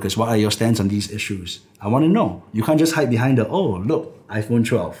migrant workers? What are your stance on these issues? I want to know. You can't just hide behind look, iPhone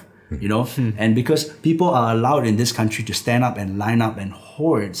 12. And because people are allowed in this country to stand up and line up in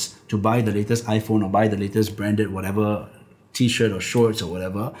hordes to buy the latest iPhone or buy the latest branded whatever t-shirt or shorts or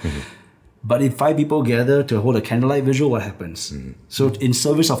whatever. But if 5 people gather to hold a candlelight vigil, what happens? So in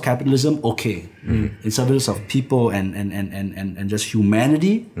service of capitalism, okay. In service of people and just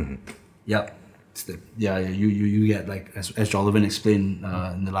humanity, yep. You get, like, as Jollivan explained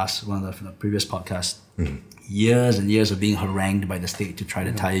in the last one of the previous podcasts, years and years of being harangued by the state to try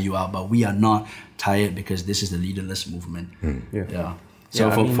to tire you out, but we are not tired because this is the leaderless movement. So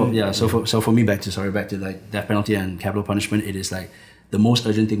for me, back to like death penalty and capital punishment, it is like the most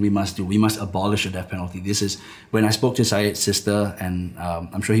urgent thing we must do. We must abolish the death penalty. This is when I spoke to Syed's sister, and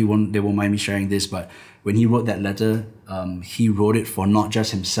I'm sure they won't mind me sharing this, but when he wrote that letter, he wrote it for not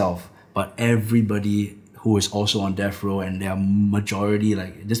just himself, but everybody who is also on death row, and their majority,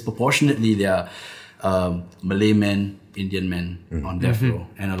 like disproportionately, they are Malay men, Indian men on death row,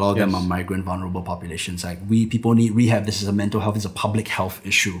 and a lot of them are migrant, vulnerable populations. Like, people need rehab. This is a mental health, it's a public health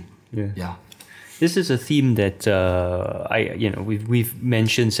issue. Yeah. This is a theme that we've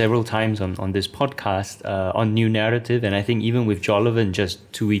mentioned several times on this podcast on New Narrative, and I think even with Jollivan just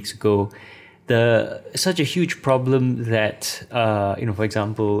 2 weeks ago, such a huge problem that for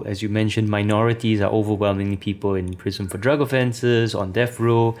example, as you mentioned, minorities are overwhelmingly people in prison for drug offences, on death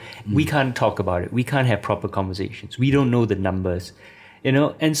row. We can't talk about it. We can't have proper conversations. We don't know the numbers,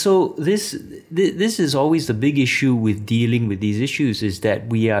 and so this is always the big issue with dealing with these issues, is that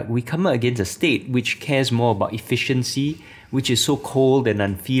we come against a state which cares more about efficiency, which is so cold and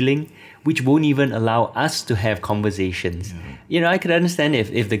unfeeling, which won't even allow us to have conversations. I could understand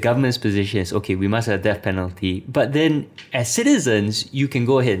if the government's position is, okay, we must have death penalty, but then as citizens, you can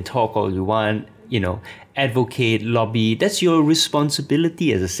go ahead and talk all you want, advocate, lobby. That's your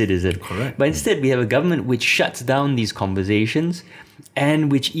responsibility as a citizen. Correct. But instead, we have a government which shuts down these conversations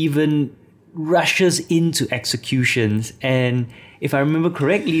and which even rushes into executions. And if I remember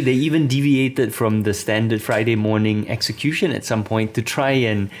correctly, they even deviated from the standard Friday morning execution at some point to try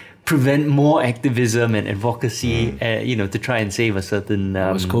and prevent more activism and advocacy, to try and save a certain...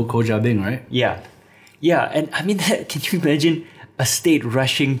 it was called Ko Jia-bing, right? Yeah. And I mean, can you imagine a state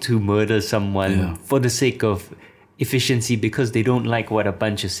rushing to murder someone for the sake of efficiency because they don't like what a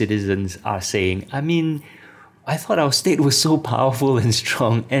bunch of citizens are saying? I mean, I thought our state was so powerful and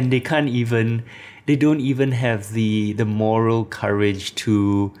strong, and they don't even have the moral courage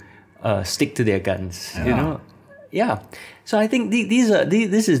to stick to their guns, Yeah. So I think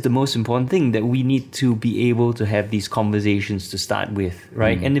this is the most important thing, that we need to be able to have these conversations to start with,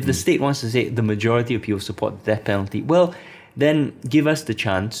 right? And if the state wants to say the majority of people support the death penalty, well, then give us the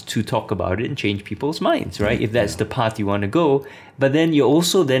chance to talk about it and change people's minds, right? If that's the path you want to go. But then you're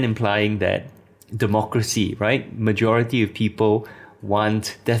also then implying that democracy, right? Majority of people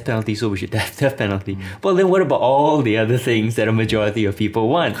want death penalty, so we should have death penalty. Well, then what about all the other things that a majority of people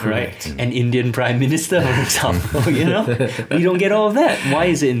want, Correct. right? An Indian prime minister, for example, we don't get all of that. Why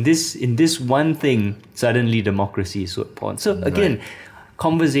is it in this one thing suddenly democracy is so important? So again,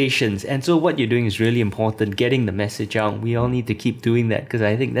 conversations. And so what you're doing is really important, getting the message out. We all need to keep doing that, because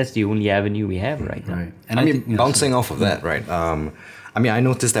I think that's the only avenue we have right now. Right. And I mean, bouncing off of that, right? I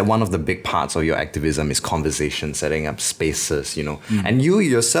noticed that one of the big parts of your activism is conversation, setting up spaces, And you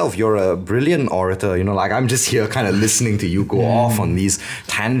yourself, you're a brilliant orator, I'm just here kind of listening to you go off on these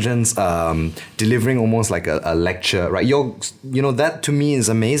tangents, delivering almost like a lecture, right? That to me is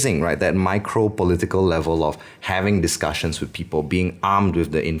amazing, right? That micro political level of having discussions with people, being armed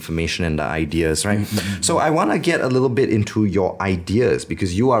with the information and the ideas, right? So I want to get a little bit into your ideas,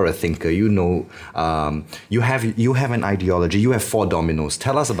 because you are a thinker, you have an ideology, you have 4 dominoes.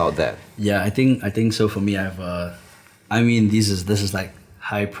 Tell us about that. Yeah, I think so. For me, I have this is like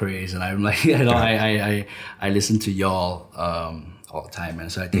high praise, and I'm like, I listen to y'all all the time,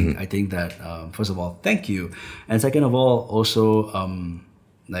 and so I think that first of all, thank you, and second of all, also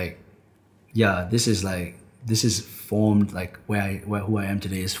this is formed, like who I am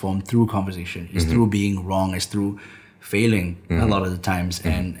today is formed through conversation. It's through being wrong. It's through failing a lot of the times,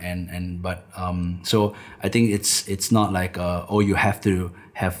 but so I think it's not like you have to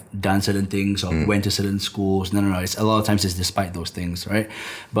have done certain things or went to certain schools. No. It's a lot of times it's despite those things, right?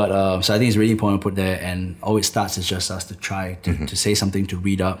 But so I think it's really important to put there, and all it starts is just us to try to say something, to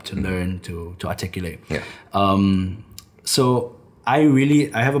read up, to learn, to articulate. So I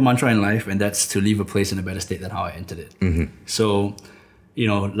have a mantra in life, and that's to leave a place in a better state than how I entered it. So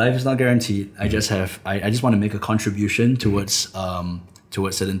life is not guaranteed. I just want to make a contribution towards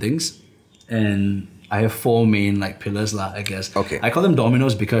certain things, and I have 4 main pillars, I guess. Okay. I call them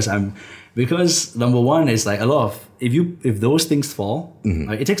dominoes because number one is a lot of, if those things fall,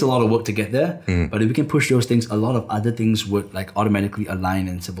 it takes a lot of work to get there. But if we can push those things, a lot of other things would automatically align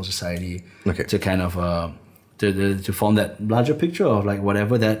in civil society to kind of to form that larger picture of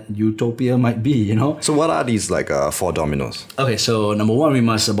whatever that utopia might be, So what are these 4 dominoes? Okay, so number 1, we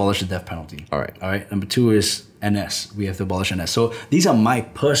must abolish the death penalty. All right. Number 2 is NS. We have to abolish NS. So these are my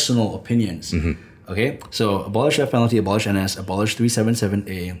personal opinions. Okay, so abolish death penalty, abolish NS, abolish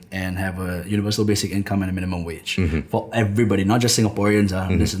 377A, and have a universal basic income and a minimum wage for everybody, not just Singaporeans.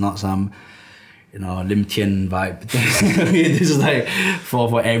 This is not some Lim Tian vibe. This is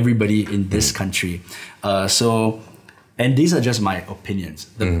for everybody in this country. And these are just my opinions.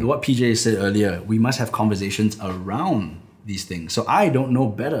 What PJ said earlier, we must have conversations around these things. So I don't know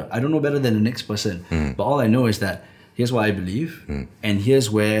better. I don't know better than the next person. But all I know is that here's what I believe, and here's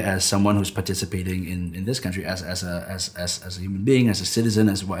where, as someone who's participating in this country, as a human being, as a citizen,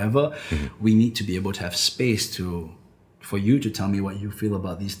 as whatever, we need to be able to have space for you to tell me what you feel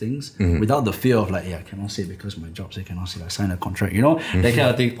about these things without the fear of I cannot say because my job say cannot say, I sign a contract, that kind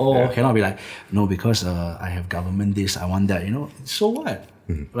of thing. Cannot be no, because I have government this, I want that, so what?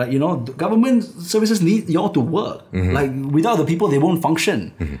 Like, the government services need y'all to work. Like, without the people, they won't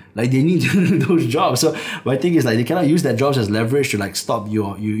function. Like, they need those jobs. So my thing is, like, they cannot use that jobs as leverage to, like, stop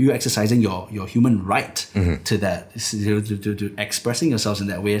you exercising your human right to that, to expressing yourselves in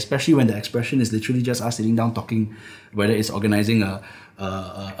that way, especially when the expression is literally just us sitting down talking, whether it's organizing a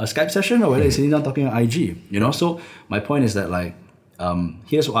Skype session or whether it's sitting down talking on IG, So my point is that, like,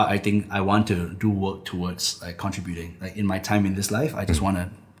 here's what I think I want to do work towards, like, contributing. Like, in my time in this life, I just want to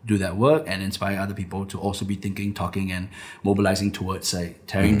do that work and inspire other people to also be thinking, talking, and mobilizing towards, like,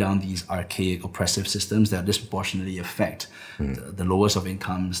 tearing down these archaic, oppressive systems that disproportionately affect the lowest of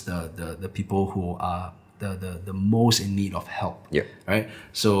incomes, the people who are the most in need of help. Yeah. Right?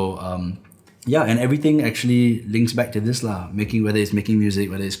 So, and everything actually links back to this whether it's making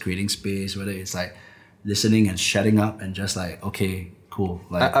music, whether it's creating space, whether it's, like, listening and shutting up and just, like, okay, cool.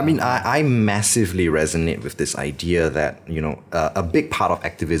 Like, I massively resonate with this idea that, a big part of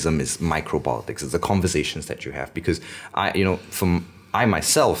activism is micropolitics. It's the conversations that you have, because I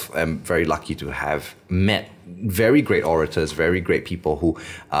myself am very lucky to have met very great orators, very great people who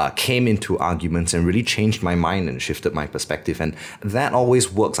came into arguments and really changed my mind and shifted my perspective. And that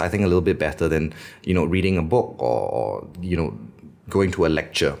always works, I think, a little bit better than, reading a book or going to a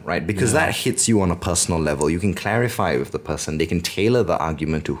lecture, right? Because that hits you on a personal level. You can clarify with the person. They can tailor the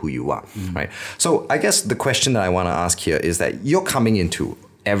argument to who you are, right? So I guess the question that I want to ask here is that you're coming into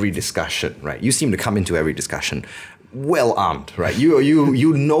every discussion, right? You seem to come into every discussion well armed, right?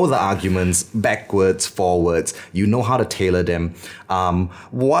 You know the arguments backwards, forwards. You know how to tailor them.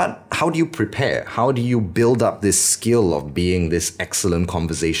 How do you prepare? How do you build up this skill of being this excellent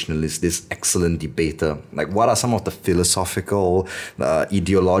conversationalist, this excellent debater? Like, what are some of the philosophical,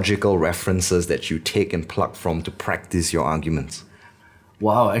 ideological references that you take and pluck from to practice your arguments?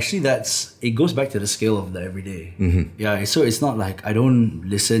 Wow, actually it goes back to the scale of the everyday. Yeah, so it's not like I don't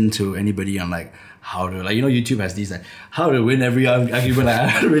listen to anybody on, like, how to, like, YouTube has these, like, how to win every argument. Like,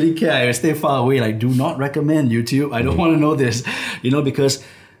 I don't really care. I stay far away. Like, do not recommend YouTube. I don't want to know this, because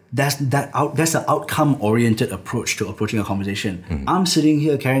that's an outcome-oriented approach to approaching a conversation. I'm sitting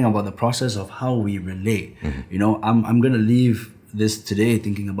here caring about the process of how we relate. I'm going to leave this today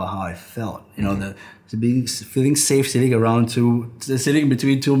thinking about how I felt. Feeling safe sitting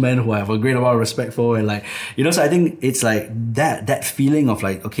between two men who I have a great amount of respect for, and, like, so I think it's like that feeling of,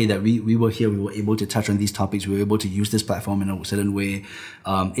 like, okay, that we were here, we were able to touch on these topics, we were able to use this platform in a certain way.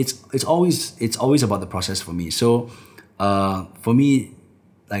 It's always about the process for me. So for me,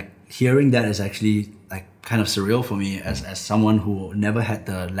 like, hearing that is actually, like, kind of surreal for me as someone who never had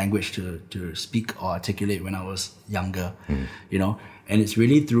the language to speak or articulate when I was younger, and it's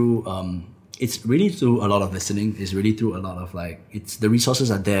really through a lot of listening. It's really through a lot of, like, the resources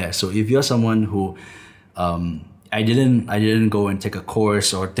are there. So if you're someone who, I didn't go and take a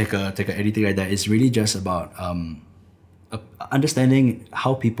course or take anything like that. It's really just about understanding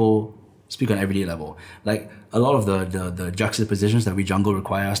how people speak on everyday level. Like, a lot of the juxtapositions that we juggle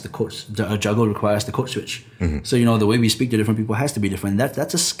require us to code switch. So, the way we speak to different people has to be different.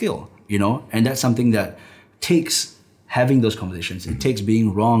 That's a skill, and that's something that takes having those conversations. It takes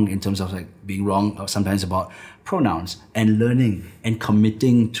being wrong in terms of, like, being wrong sometimes about pronouns, and learning and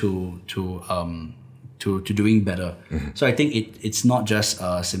committing to doing better. So I think it's not just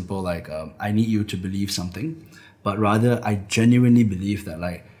simple, like, I need you to believe something, but rather I genuinely believe that,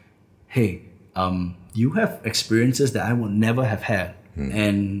 like, hey, you have experiences that I would never have had,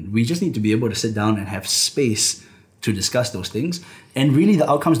 and we just need to be able to sit down and have space to discuss those things. And really, the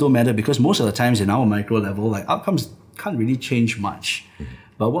outcomes don't matter, because most of the times in our micro level, like, outcomes can't really change much.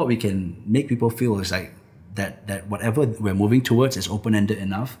 But what we can make people feel is, like, that whatever we're moving towards is open-ended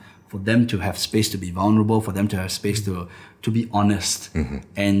enough for them to have space to be vulnerable, for them to have space to be honest,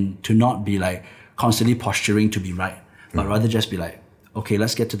 and to not be, like, constantly posturing to be right, but rather just be like, okay,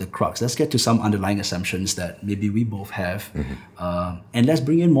 let's get to the crux. Let's get to some underlying assumptions that maybe we both have, and let's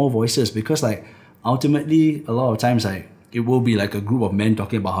bring in more voices, because, like, ultimately, a lot of times, like, it will be like a group of men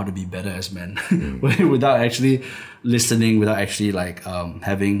talking about how to be better as men, without actually listening, without actually, like,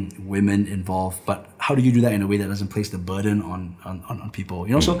 having women involved. But how do you do that in a way that doesn't place the burden on people?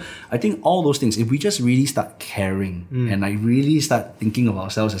 So I think all those things, if we just really start caring and, like, really start thinking of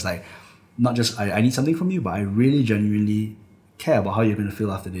ourselves as, like, not just I need something from you, but I really genuinely care about how you're going to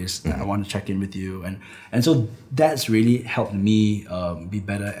feel after this. I want to check in with you, and so that's really helped me be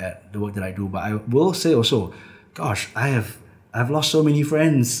better at the work that I do. But I will say also, gosh, I've lost so many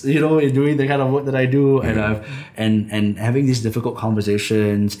friends, in doing the kind of work that I do, and having these difficult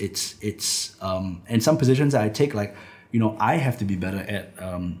conversations. It's and some positions that I take, like, I have to be better at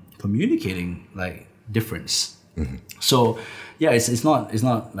communicating, like, difference. So yeah, it's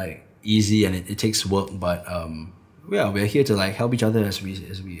not like easy, and it takes work, but yeah, we're here to like help each other as we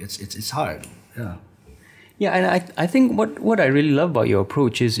it's hard. Yeah. Yeah, and I think what I really love about your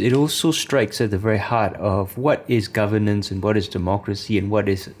approach is it also strikes at the very heart of what is governance and what is democracy and what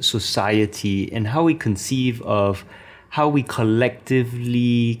is society, and how we conceive of how we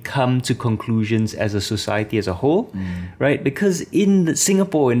collectively come to conclusions as a society as a whole, right? Because in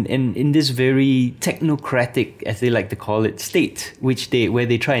Singapore and in this very technocratic, as they like to call it, state, where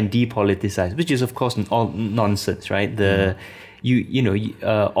they try and depoliticize, which is of course all nonsense, right?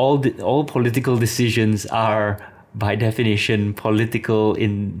 All political decisions are by definition political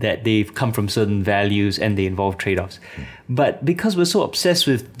in that they've come from certain values and they involve trade-offs. But because we're so obsessed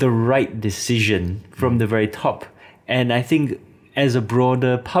with the right decision from the very top, and I think as a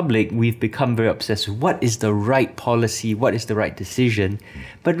broader public, we've become very obsessed with what is the right policy, what is the right decision.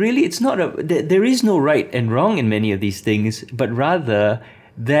 But really, it's not there is no right and wrong in many of these things, but rather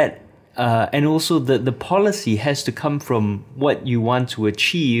that, and also the policy has to come from what you want to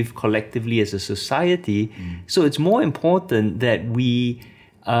achieve collectively as a society. So it's more important that we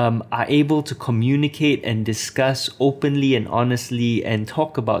are able to communicate and discuss openly and honestly and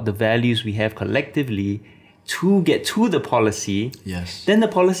talk about the values we have collectively to get to the policy, than the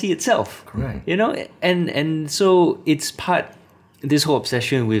policy itself. Correct. And so it's this whole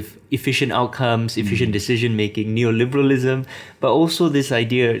obsession with efficient outcomes, efficient decision making, neoliberalism, but also this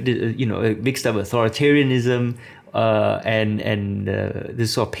idea, mixed up authoritarianism and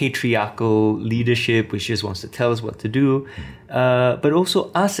this sort of patriarchal leadership, which just wants to tell us what to do. But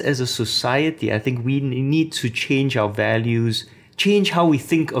also us as a society, I think we need to change our values, change how we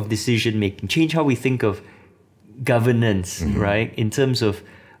think of decision making, change how we think of governance, right? In terms of,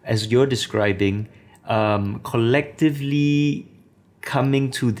 as you're describing, collectively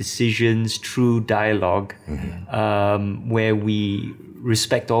coming to decisions through dialogue, where we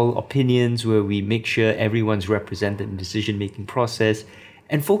respect all opinions, where we make sure everyone's represented in the decision-making process,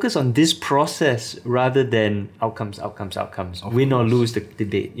 and focus on this process rather than outcomes. Win or lose the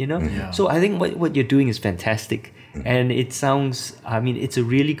debate, So I think what you're doing is fantastic. And it sounds, it's a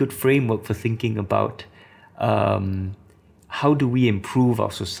really good framework for thinking about how do we improve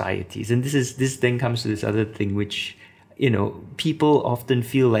our societies? And this then comes to this other thing, which, people often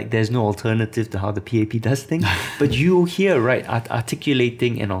feel like there's no alternative to how the PAP does things. But you here, right,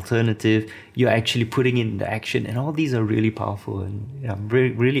 articulating an alternative, you're actually putting it into action, and all these are really powerful. And I'm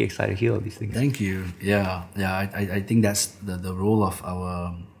really, really excited to hear all these things. Thank you. Yeah. I think that's the role of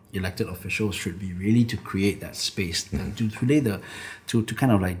our elected officials should be really to create that space, to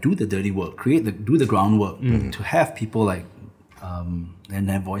kind of like do the dirty work, do the groundwork, to have people like and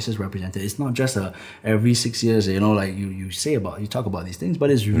their voices represented. It's not just every 6 years, like you talk about these things,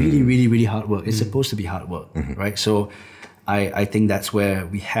 but it's really, really, really hard work. It's supposed to be hard work, right? So I think that's where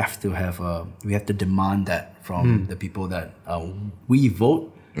we have to demand that from the people that we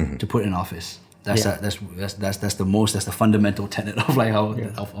vote to put in office. That's the fundamental tenet of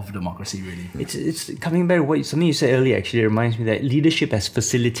of democracy, really. It's coming back to something you said earlier. Actually, it reminds me that leadership as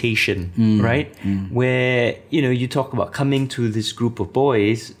facilitation, right? Where you talk about coming to this group of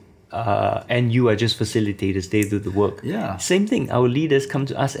boys, and you are just facilitators. They do the work. Yeah. Same thing. Our leaders come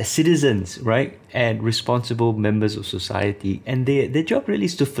to us as citizens, right, and responsible members of society, and their job really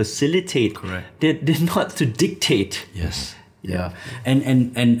is to facilitate. Correct. They're not to dictate. Yes. Yeah,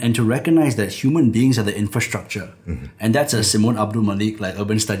 and to recognize that human beings are the infrastructure, and that's a Simone Abdul Malik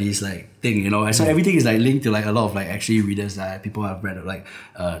urban studies thing, and so everything is linked to a lot of actually readers that people have read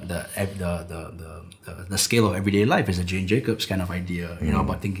the scale of everyday life is a Jane Jacobs kind of idea,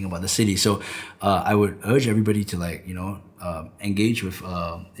 about thinking about the city. So I would urge everybody to engage with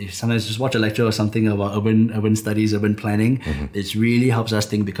if sometimes just watch a lecture or something about urban studies, urban planning. It really helps us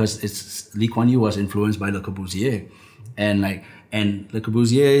think, because Lee Kuan Yew was influenced by Le Corbusier. And Le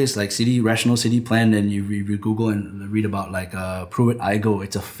Corbusier's rational city plan, and you Google and read about Pruitt-Igoe.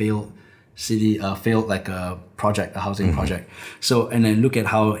 It's a failed city, project, a housing project. So, and then look at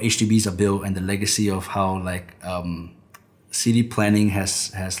how HDBs are built and the legacy of how city planning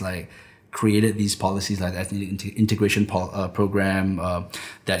has created these policies like the ethnic integration program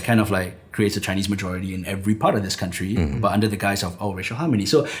that kind of creates a Chinese majority in every part of this country, but under the guise of racial harmony.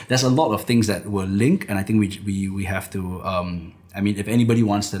 So there's a lot of things that will link, and I think we have to. If anybody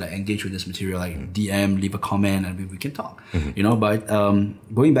wants to engage with this material, DM, leave a comment, and we can talk. But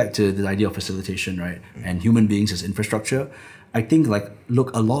going back to the idea of facilitation, right, and human beings as infrastructure, I think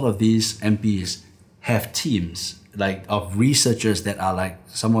a lot of these MPs have teams like of researchers that are like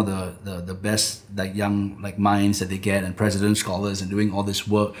some of the best like young like minds that they get, and president scholars, and doing all this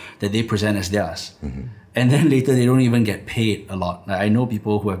work that they present as theirs. And then later they don't even get paid a lot. Like I know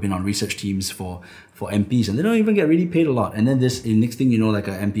people who have been on research teams for MPs, and they don't even get really paid a lot. And then next thing you know, like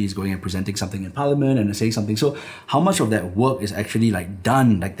an MP is going and presenting something in parliament and saying something. So how much of that work is actually like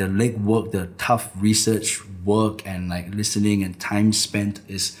done, like the leg work, the tough research work and like listening and time spent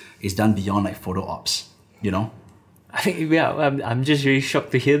is done beyond like photo ops, you know? I think, I'm just really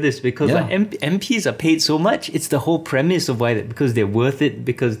shocked to hear this because Yeah. like, MPs are paid so much. It's the whole premise of why because they're worth it,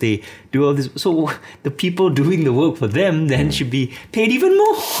 because they do all this. So the people doing the work for them then should be paid even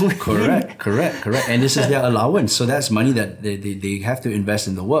more. Correct. And this is their allowance. So that's money that they have to invest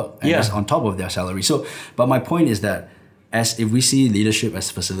in the work, and that's on top of their salary. So, but my point is that if we see leadership as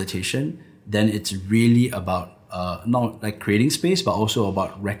facilitation, then it's really about not like creating space, but also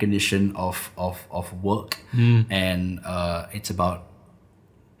about recognition of work, and it's about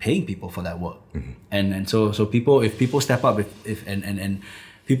paying people for that work. And so if people step up, if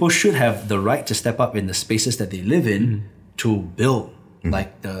people should have the right to step up in the spaces that they live in to build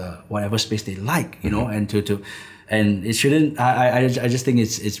like the whatever space they like, you know, and to and it shouldn't. I just think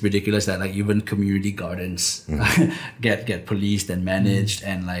it's ridiculous that like even community gardens get policed and managed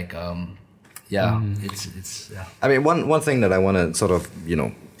and like it's yeah. I mean, one thing that I want to sort of,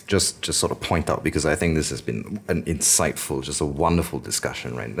 just sort of point out, because I think this has been an insightful, just a wonderful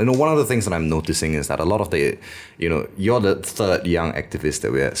discussion, right? One of the things that I'm noticing is that a lot of the, you're the third young activist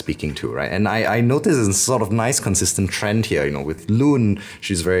that we're speaking to, right? And I notice a sort of nice consistent trend here, with Loon,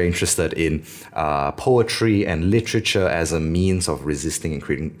 she's very interested in poetry and literature as a means of resisting and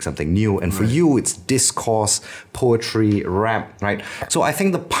creating something new. And for you, it's discourse, poetry, rap, right? So I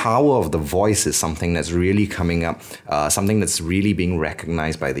think the power of the voice is something that's really coming up, something that's really being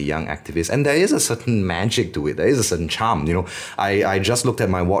recognized by the young activists, and there is a certain magic to it. There is a certain charm. I just looked at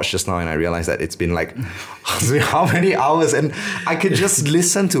my watch just now and I realized that it's been like how many hours, and I could just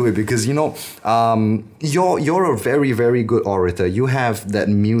listen to it because you're a very, very good orator. You have that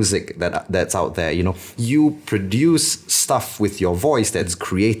music that's out there. You produce stuff with your voice that's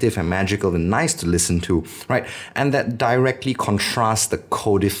creative and magical and nice to listen to, right? And that directly contrasts the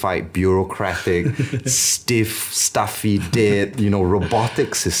codified, bureaucratic, stiff, stuffy, dead,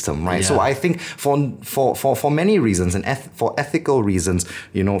 robotic system, right? Yeah. So I think for many reasons, and for ethical reasons,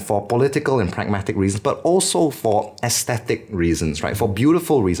 for political and pragmatic reasons, but also for aesthetic reasons, right? For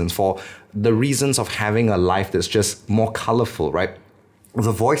beautiful reasons, for the reasons of having a life that's just more colorful, right?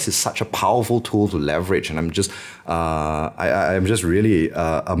 The voice is such a powerful tool to leverage, and I'm just really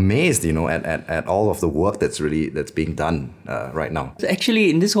amazed, at all of the work that's being done right now. Actually,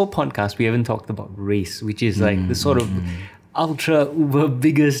 in this whole podcast, we haven't talked about race, which is like the sort of ultra uber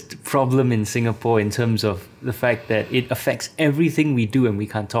biggest problem in Singapore in terms of the fact that it affects everything we do and we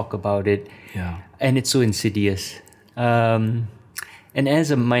can't talk about it. Yeah. And it's so insidious. And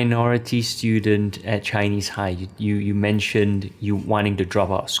as a minority student at Chinese High, you mentioned you wanting to drop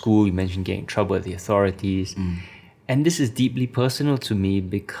out of school, you mentioned getting in trouble with the authorities. And this is deeply personal to me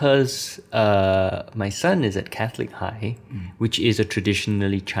because my son is at Catholic High, which is a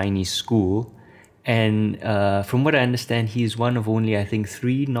traditionally Chinese school. And from what I understand, he is one of only, I think,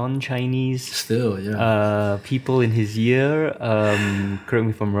 3 non-Chinese people in his year. Correct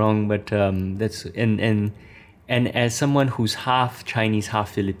me if I'm wrong, but that's and as someone who's half Chinese,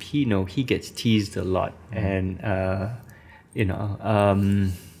 half Filipino, he gets teased a lot. And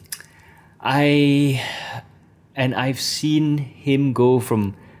I've seen him go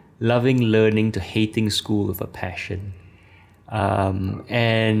from loving learning to hating school with a passion,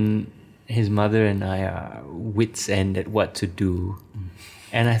 and his mother and I are wits' end at what to do.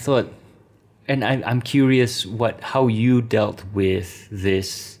 And I thought, and I'm curious how you dealt with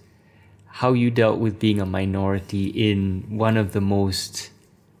this, how you dealt with being a minority in one of the most,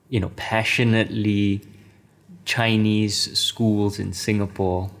 passionately Chinese schools in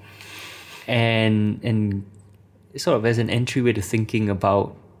Singapore, and sort of as an entryway to thinking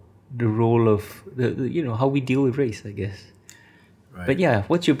about the role of how we deal with race, I guess. Right. But yeah,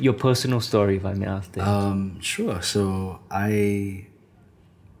 what's your personal story, if I may ask that? Sure. So I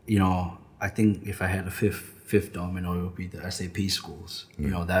think if I had a fifth domino, it would be the SAP schools.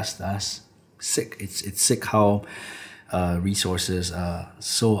 That's sick. It's sick how resources are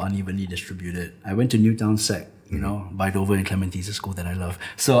so unevenly distributed. I went to Newtown Sec, Baidover and Clementi's a school that I love.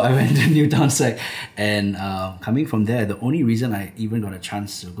 So I went to Newtown Sec, and coming from there, the only reason I even got a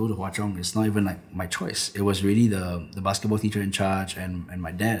chance to go to Hwa Chong is not even like my choice. It was really the basketball teacher in charge and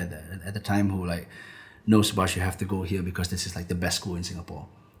my dad at the time who like, no, Subhash, you have to go here because this is like the best school in Singapore.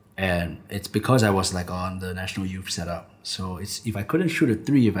 And it's because I was like on the national youth setup. So it's if I couldn't shoot a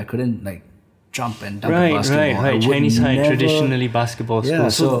three, if I couldn't like jump and dunk a basketball, I would Chinese high, never- traditionally basketball school. Yeah,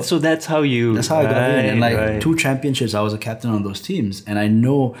 so that's how you. That's how I got in. And like right. 2 championships, I was a captain on those teams. And I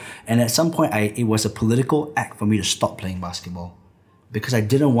know, and at some point, it was a political act for me to stop playing basketball because I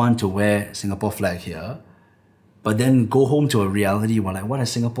didn't want to wear Singapore flag here, but then go home to a reality where like, what is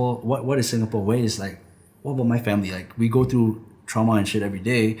Singapore? What is Singapore? Where is like, what about my family? Like we go through trauma and shit every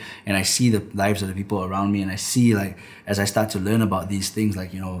day, and I see the lives of the people around me, and I see like as I start to learn about these things,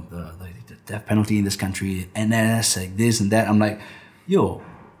 like you know the death penalty in this country, NS, like this and that. I'm like, yo,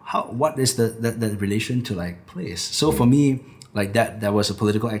 what is the relation to like place? So for me, like that was a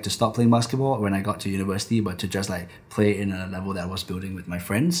political act to stop playing basketball when I got to university, but to just like play in a level that I was building with my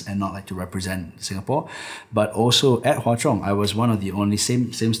friends and not like to represent Singapore. But also at Hwa Chong, I was one of the only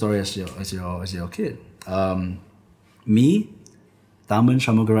same story as your kid. Me, Tharman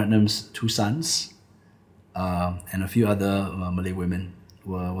Shanmugaratnam's 2 sons, and a few other Malay women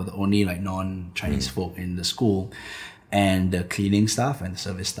were the only like non-Chinese folk in the school, and the cleaning staff and the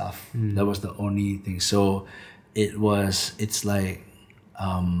service staff. That was the only thing. So it's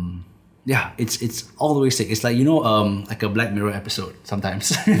all the way sick. It's like, you know, like a Black Mirror episode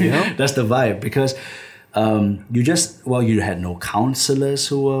sometimes. Yeah. That's the vibe, because you had no counselors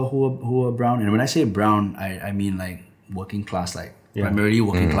who were brown. And when I say brown, I mean like working class, like primarily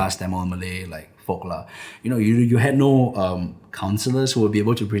working class Tamil and Malay, like folk lah. You know, you had no counselors who would be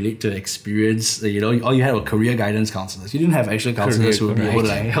able to relate to experience. You know, all you had were career guidance counselors. You didn't have actual counselors who would be able to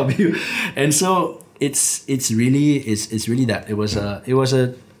like help you. And so it's really that it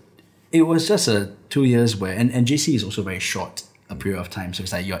was just a 2 years where and JC is also very short a period of time, so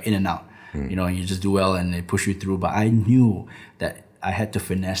it's like you're in and out. You know, and you just do well and they push you through. But I knew that I had to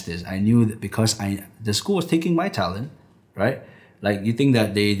finesse this. I knew that because the school was taking my talent, right? Like, you think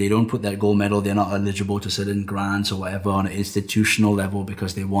that they don't put that gold medal, they're not eligible to certain grants or whatever on an institutional level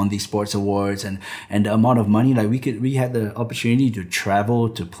because they won these sports awards, and the amount of money, like we had the opportunity to travel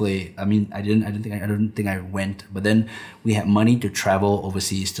to play. I mean, I don't think I went, but then we had money to travel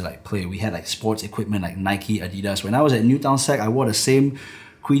overseas to like play. We had like sports equipment like Nike, Adidas. When I was at Newtown Sec, I wore the same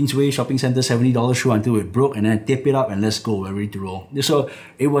Queensway Shopping Centre $70 shoe until it broke, and then I tape it up and let's go, we're ready to roll. So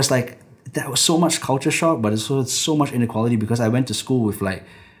it was like, that was so much culture shock, but it's so much inequality because I went to school with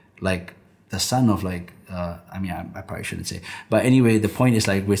like the son of like I probably shouldn't say, but anyway, the point is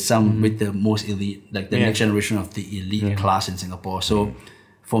like with the most elite, like the next generation of the elite class in Singapore. So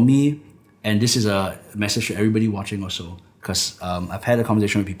for me, and this is a message to everybody watching also, because I've had a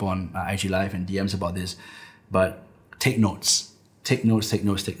conversation with people on IG Live and DMs about this, but take notes.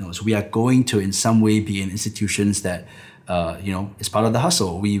 We are going to in some way be in institutions that it's part of the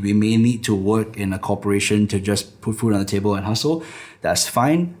hustle. We may need to work in a corporation to just put food on the table and hustle. That's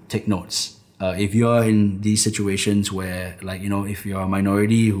fine. Take notes. If you're in these situations where, like, if you're a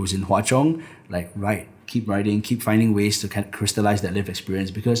minority who's in Hwa Chong, like, keep writing, keep finding ways to kind of crystallize that lived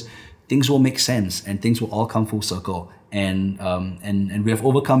experience, because things will make sense and things will all come full circle. And we have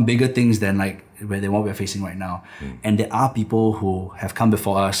overcome bigger things than what we're facing right now. And there are people who have come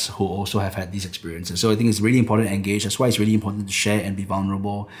before us who also have had these experiences. So I think it's really important to engage. That's why it's really important to share and be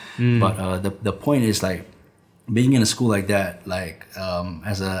vulnerable. But the point is, like, being in a school like that, like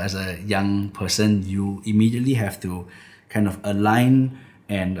as a young person, you immediately have to kind of align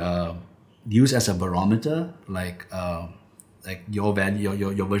and use as a barometer, like your value,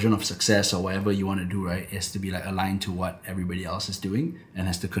 your version of success or whatever you want to do, right, is to be like aligned to what everybody else is doing and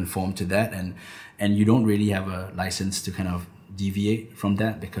has to conform to that, and you don't really have a license to kind of deviate from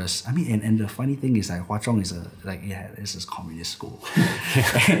that, because I mean, and the funny thing is, like, Hwa Chong is it's a communist school.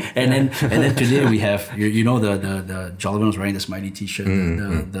 and then today we have the Jollivan was wearing the smiley t-shirt,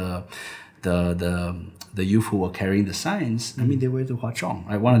 the youth who were carrying the signs, I mean, they went to Hwa Chong.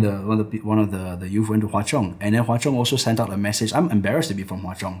 Like one of the youth went to Hwa Chong, and then Hwa Chong also sent out a message. I'm embarrassed to be from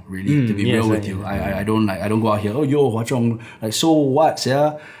Hwa Chong, really, to be real with you. I don't go out here, oh yo, Hwa Chong, like, so what,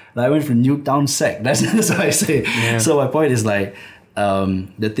 yeah? Like, I went from Newtown Sec. That's what I say. Yeah. So my point is, like,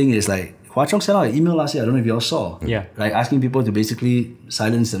 the thing is, like, Hwa Chong sent out an email last year, I don't know if you all saw. Yeah. Like, asking people to basically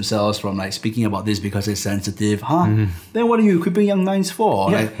silence themselves from, like, speaking about this because it's sensitive. Then what are you equipping young minds for?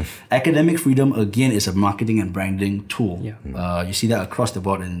 Yeah. Like, academic freedom, again, is a marketing and branding tool. Yeah. You see that across the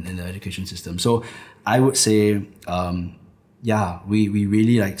board in the education system. So I would say, we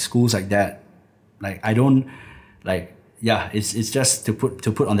really, like, schools like that, like, I don't, like, it's just to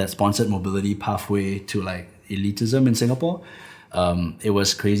put on that sponsored mobility pathway to, like, elitism in Singapore. It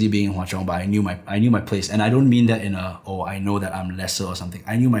was crazy being in Hwa Chong, but I knew my place, and I don't mean that in I know that I'm lesser or something.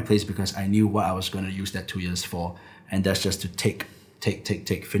 I knew my place because I knew what I was going to use that 2 years for, and that's just to take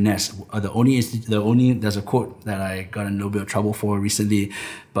take finesse. There's a quote that I got in a little bit of trouble for recently,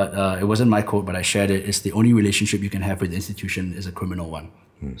 but it wasn't my quote, but I shared it. It's the only relationship you can have with the institution is a criminal one.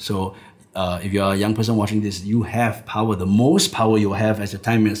 So if you're a young person watching this, you have power. The most power you'll have as a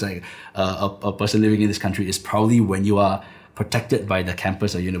time is like a person living in this country is probably when you are protected by the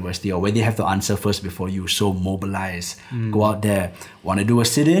campus or university, or where they have to answer first before you. So mobilize, go out there. Want to do a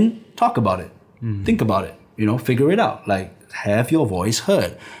sit-in? Talk about it. Think about it. Figure it out. Like, have your voice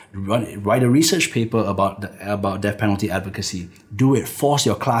heard. Write a research paper about death penalty advocacy. Do it. Force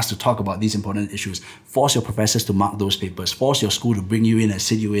your class to talk about these important issues. Force your professors to mark those papers. Force your school to bring you in and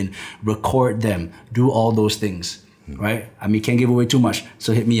sit you in. Record them. Do all those things. Right? I mean, can't give away too much,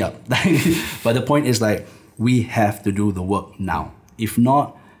 so hit me up. But the point is, like, we have to do the work now. If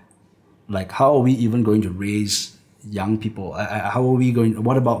not, like, how are we even going to raise young people? How are we going?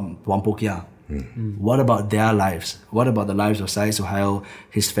 What about Whampoa Kia? What about their lives? What about the lives of Syed Suhail,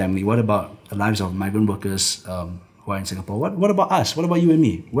 his family? What about the lives of migrant workers who are in Singapore? What about us? What about you and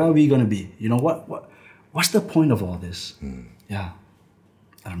me? Where are we going to be? What's the point of all this? Yeah,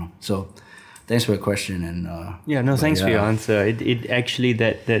 I don't know. So thanks for your question. And thanks for your answer. It actually,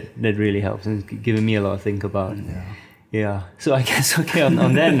 that really helps, and it's given me a lot to think about. Yeah. So I guess,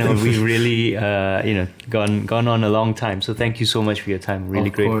 on that note, we've really, gone on a long time. So thank you so much for your time. Really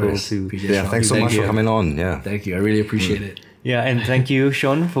grateful to. Yeah, thanks so much for coming on. Yeah. Thank you. I really appreciate it. Yeah, and thank you,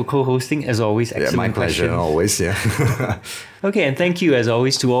 Sean, for co-hosting. As always, excellent my pleasure, questions. always, yeah. Okay, and thank you, as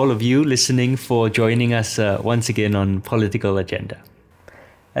always, to all of you listening for joining us once again on Political Agenda.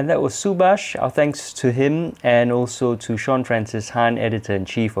 And that was Subhash. Our thanks to him, and also to Sean Francis Han,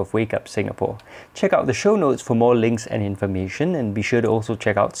 Editor-in-Chief of Wake Up Singapore. Check out the show notes for more links and information, and be sure to also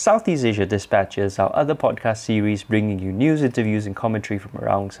check out Southeast Asia Dispatches, our other podcast series bringing you news, interviews and commentary from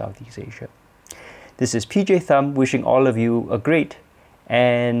around Southeast Asia. This is PJ Thum wishing all of you a great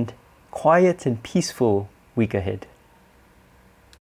and quiet and peaceful week ahead.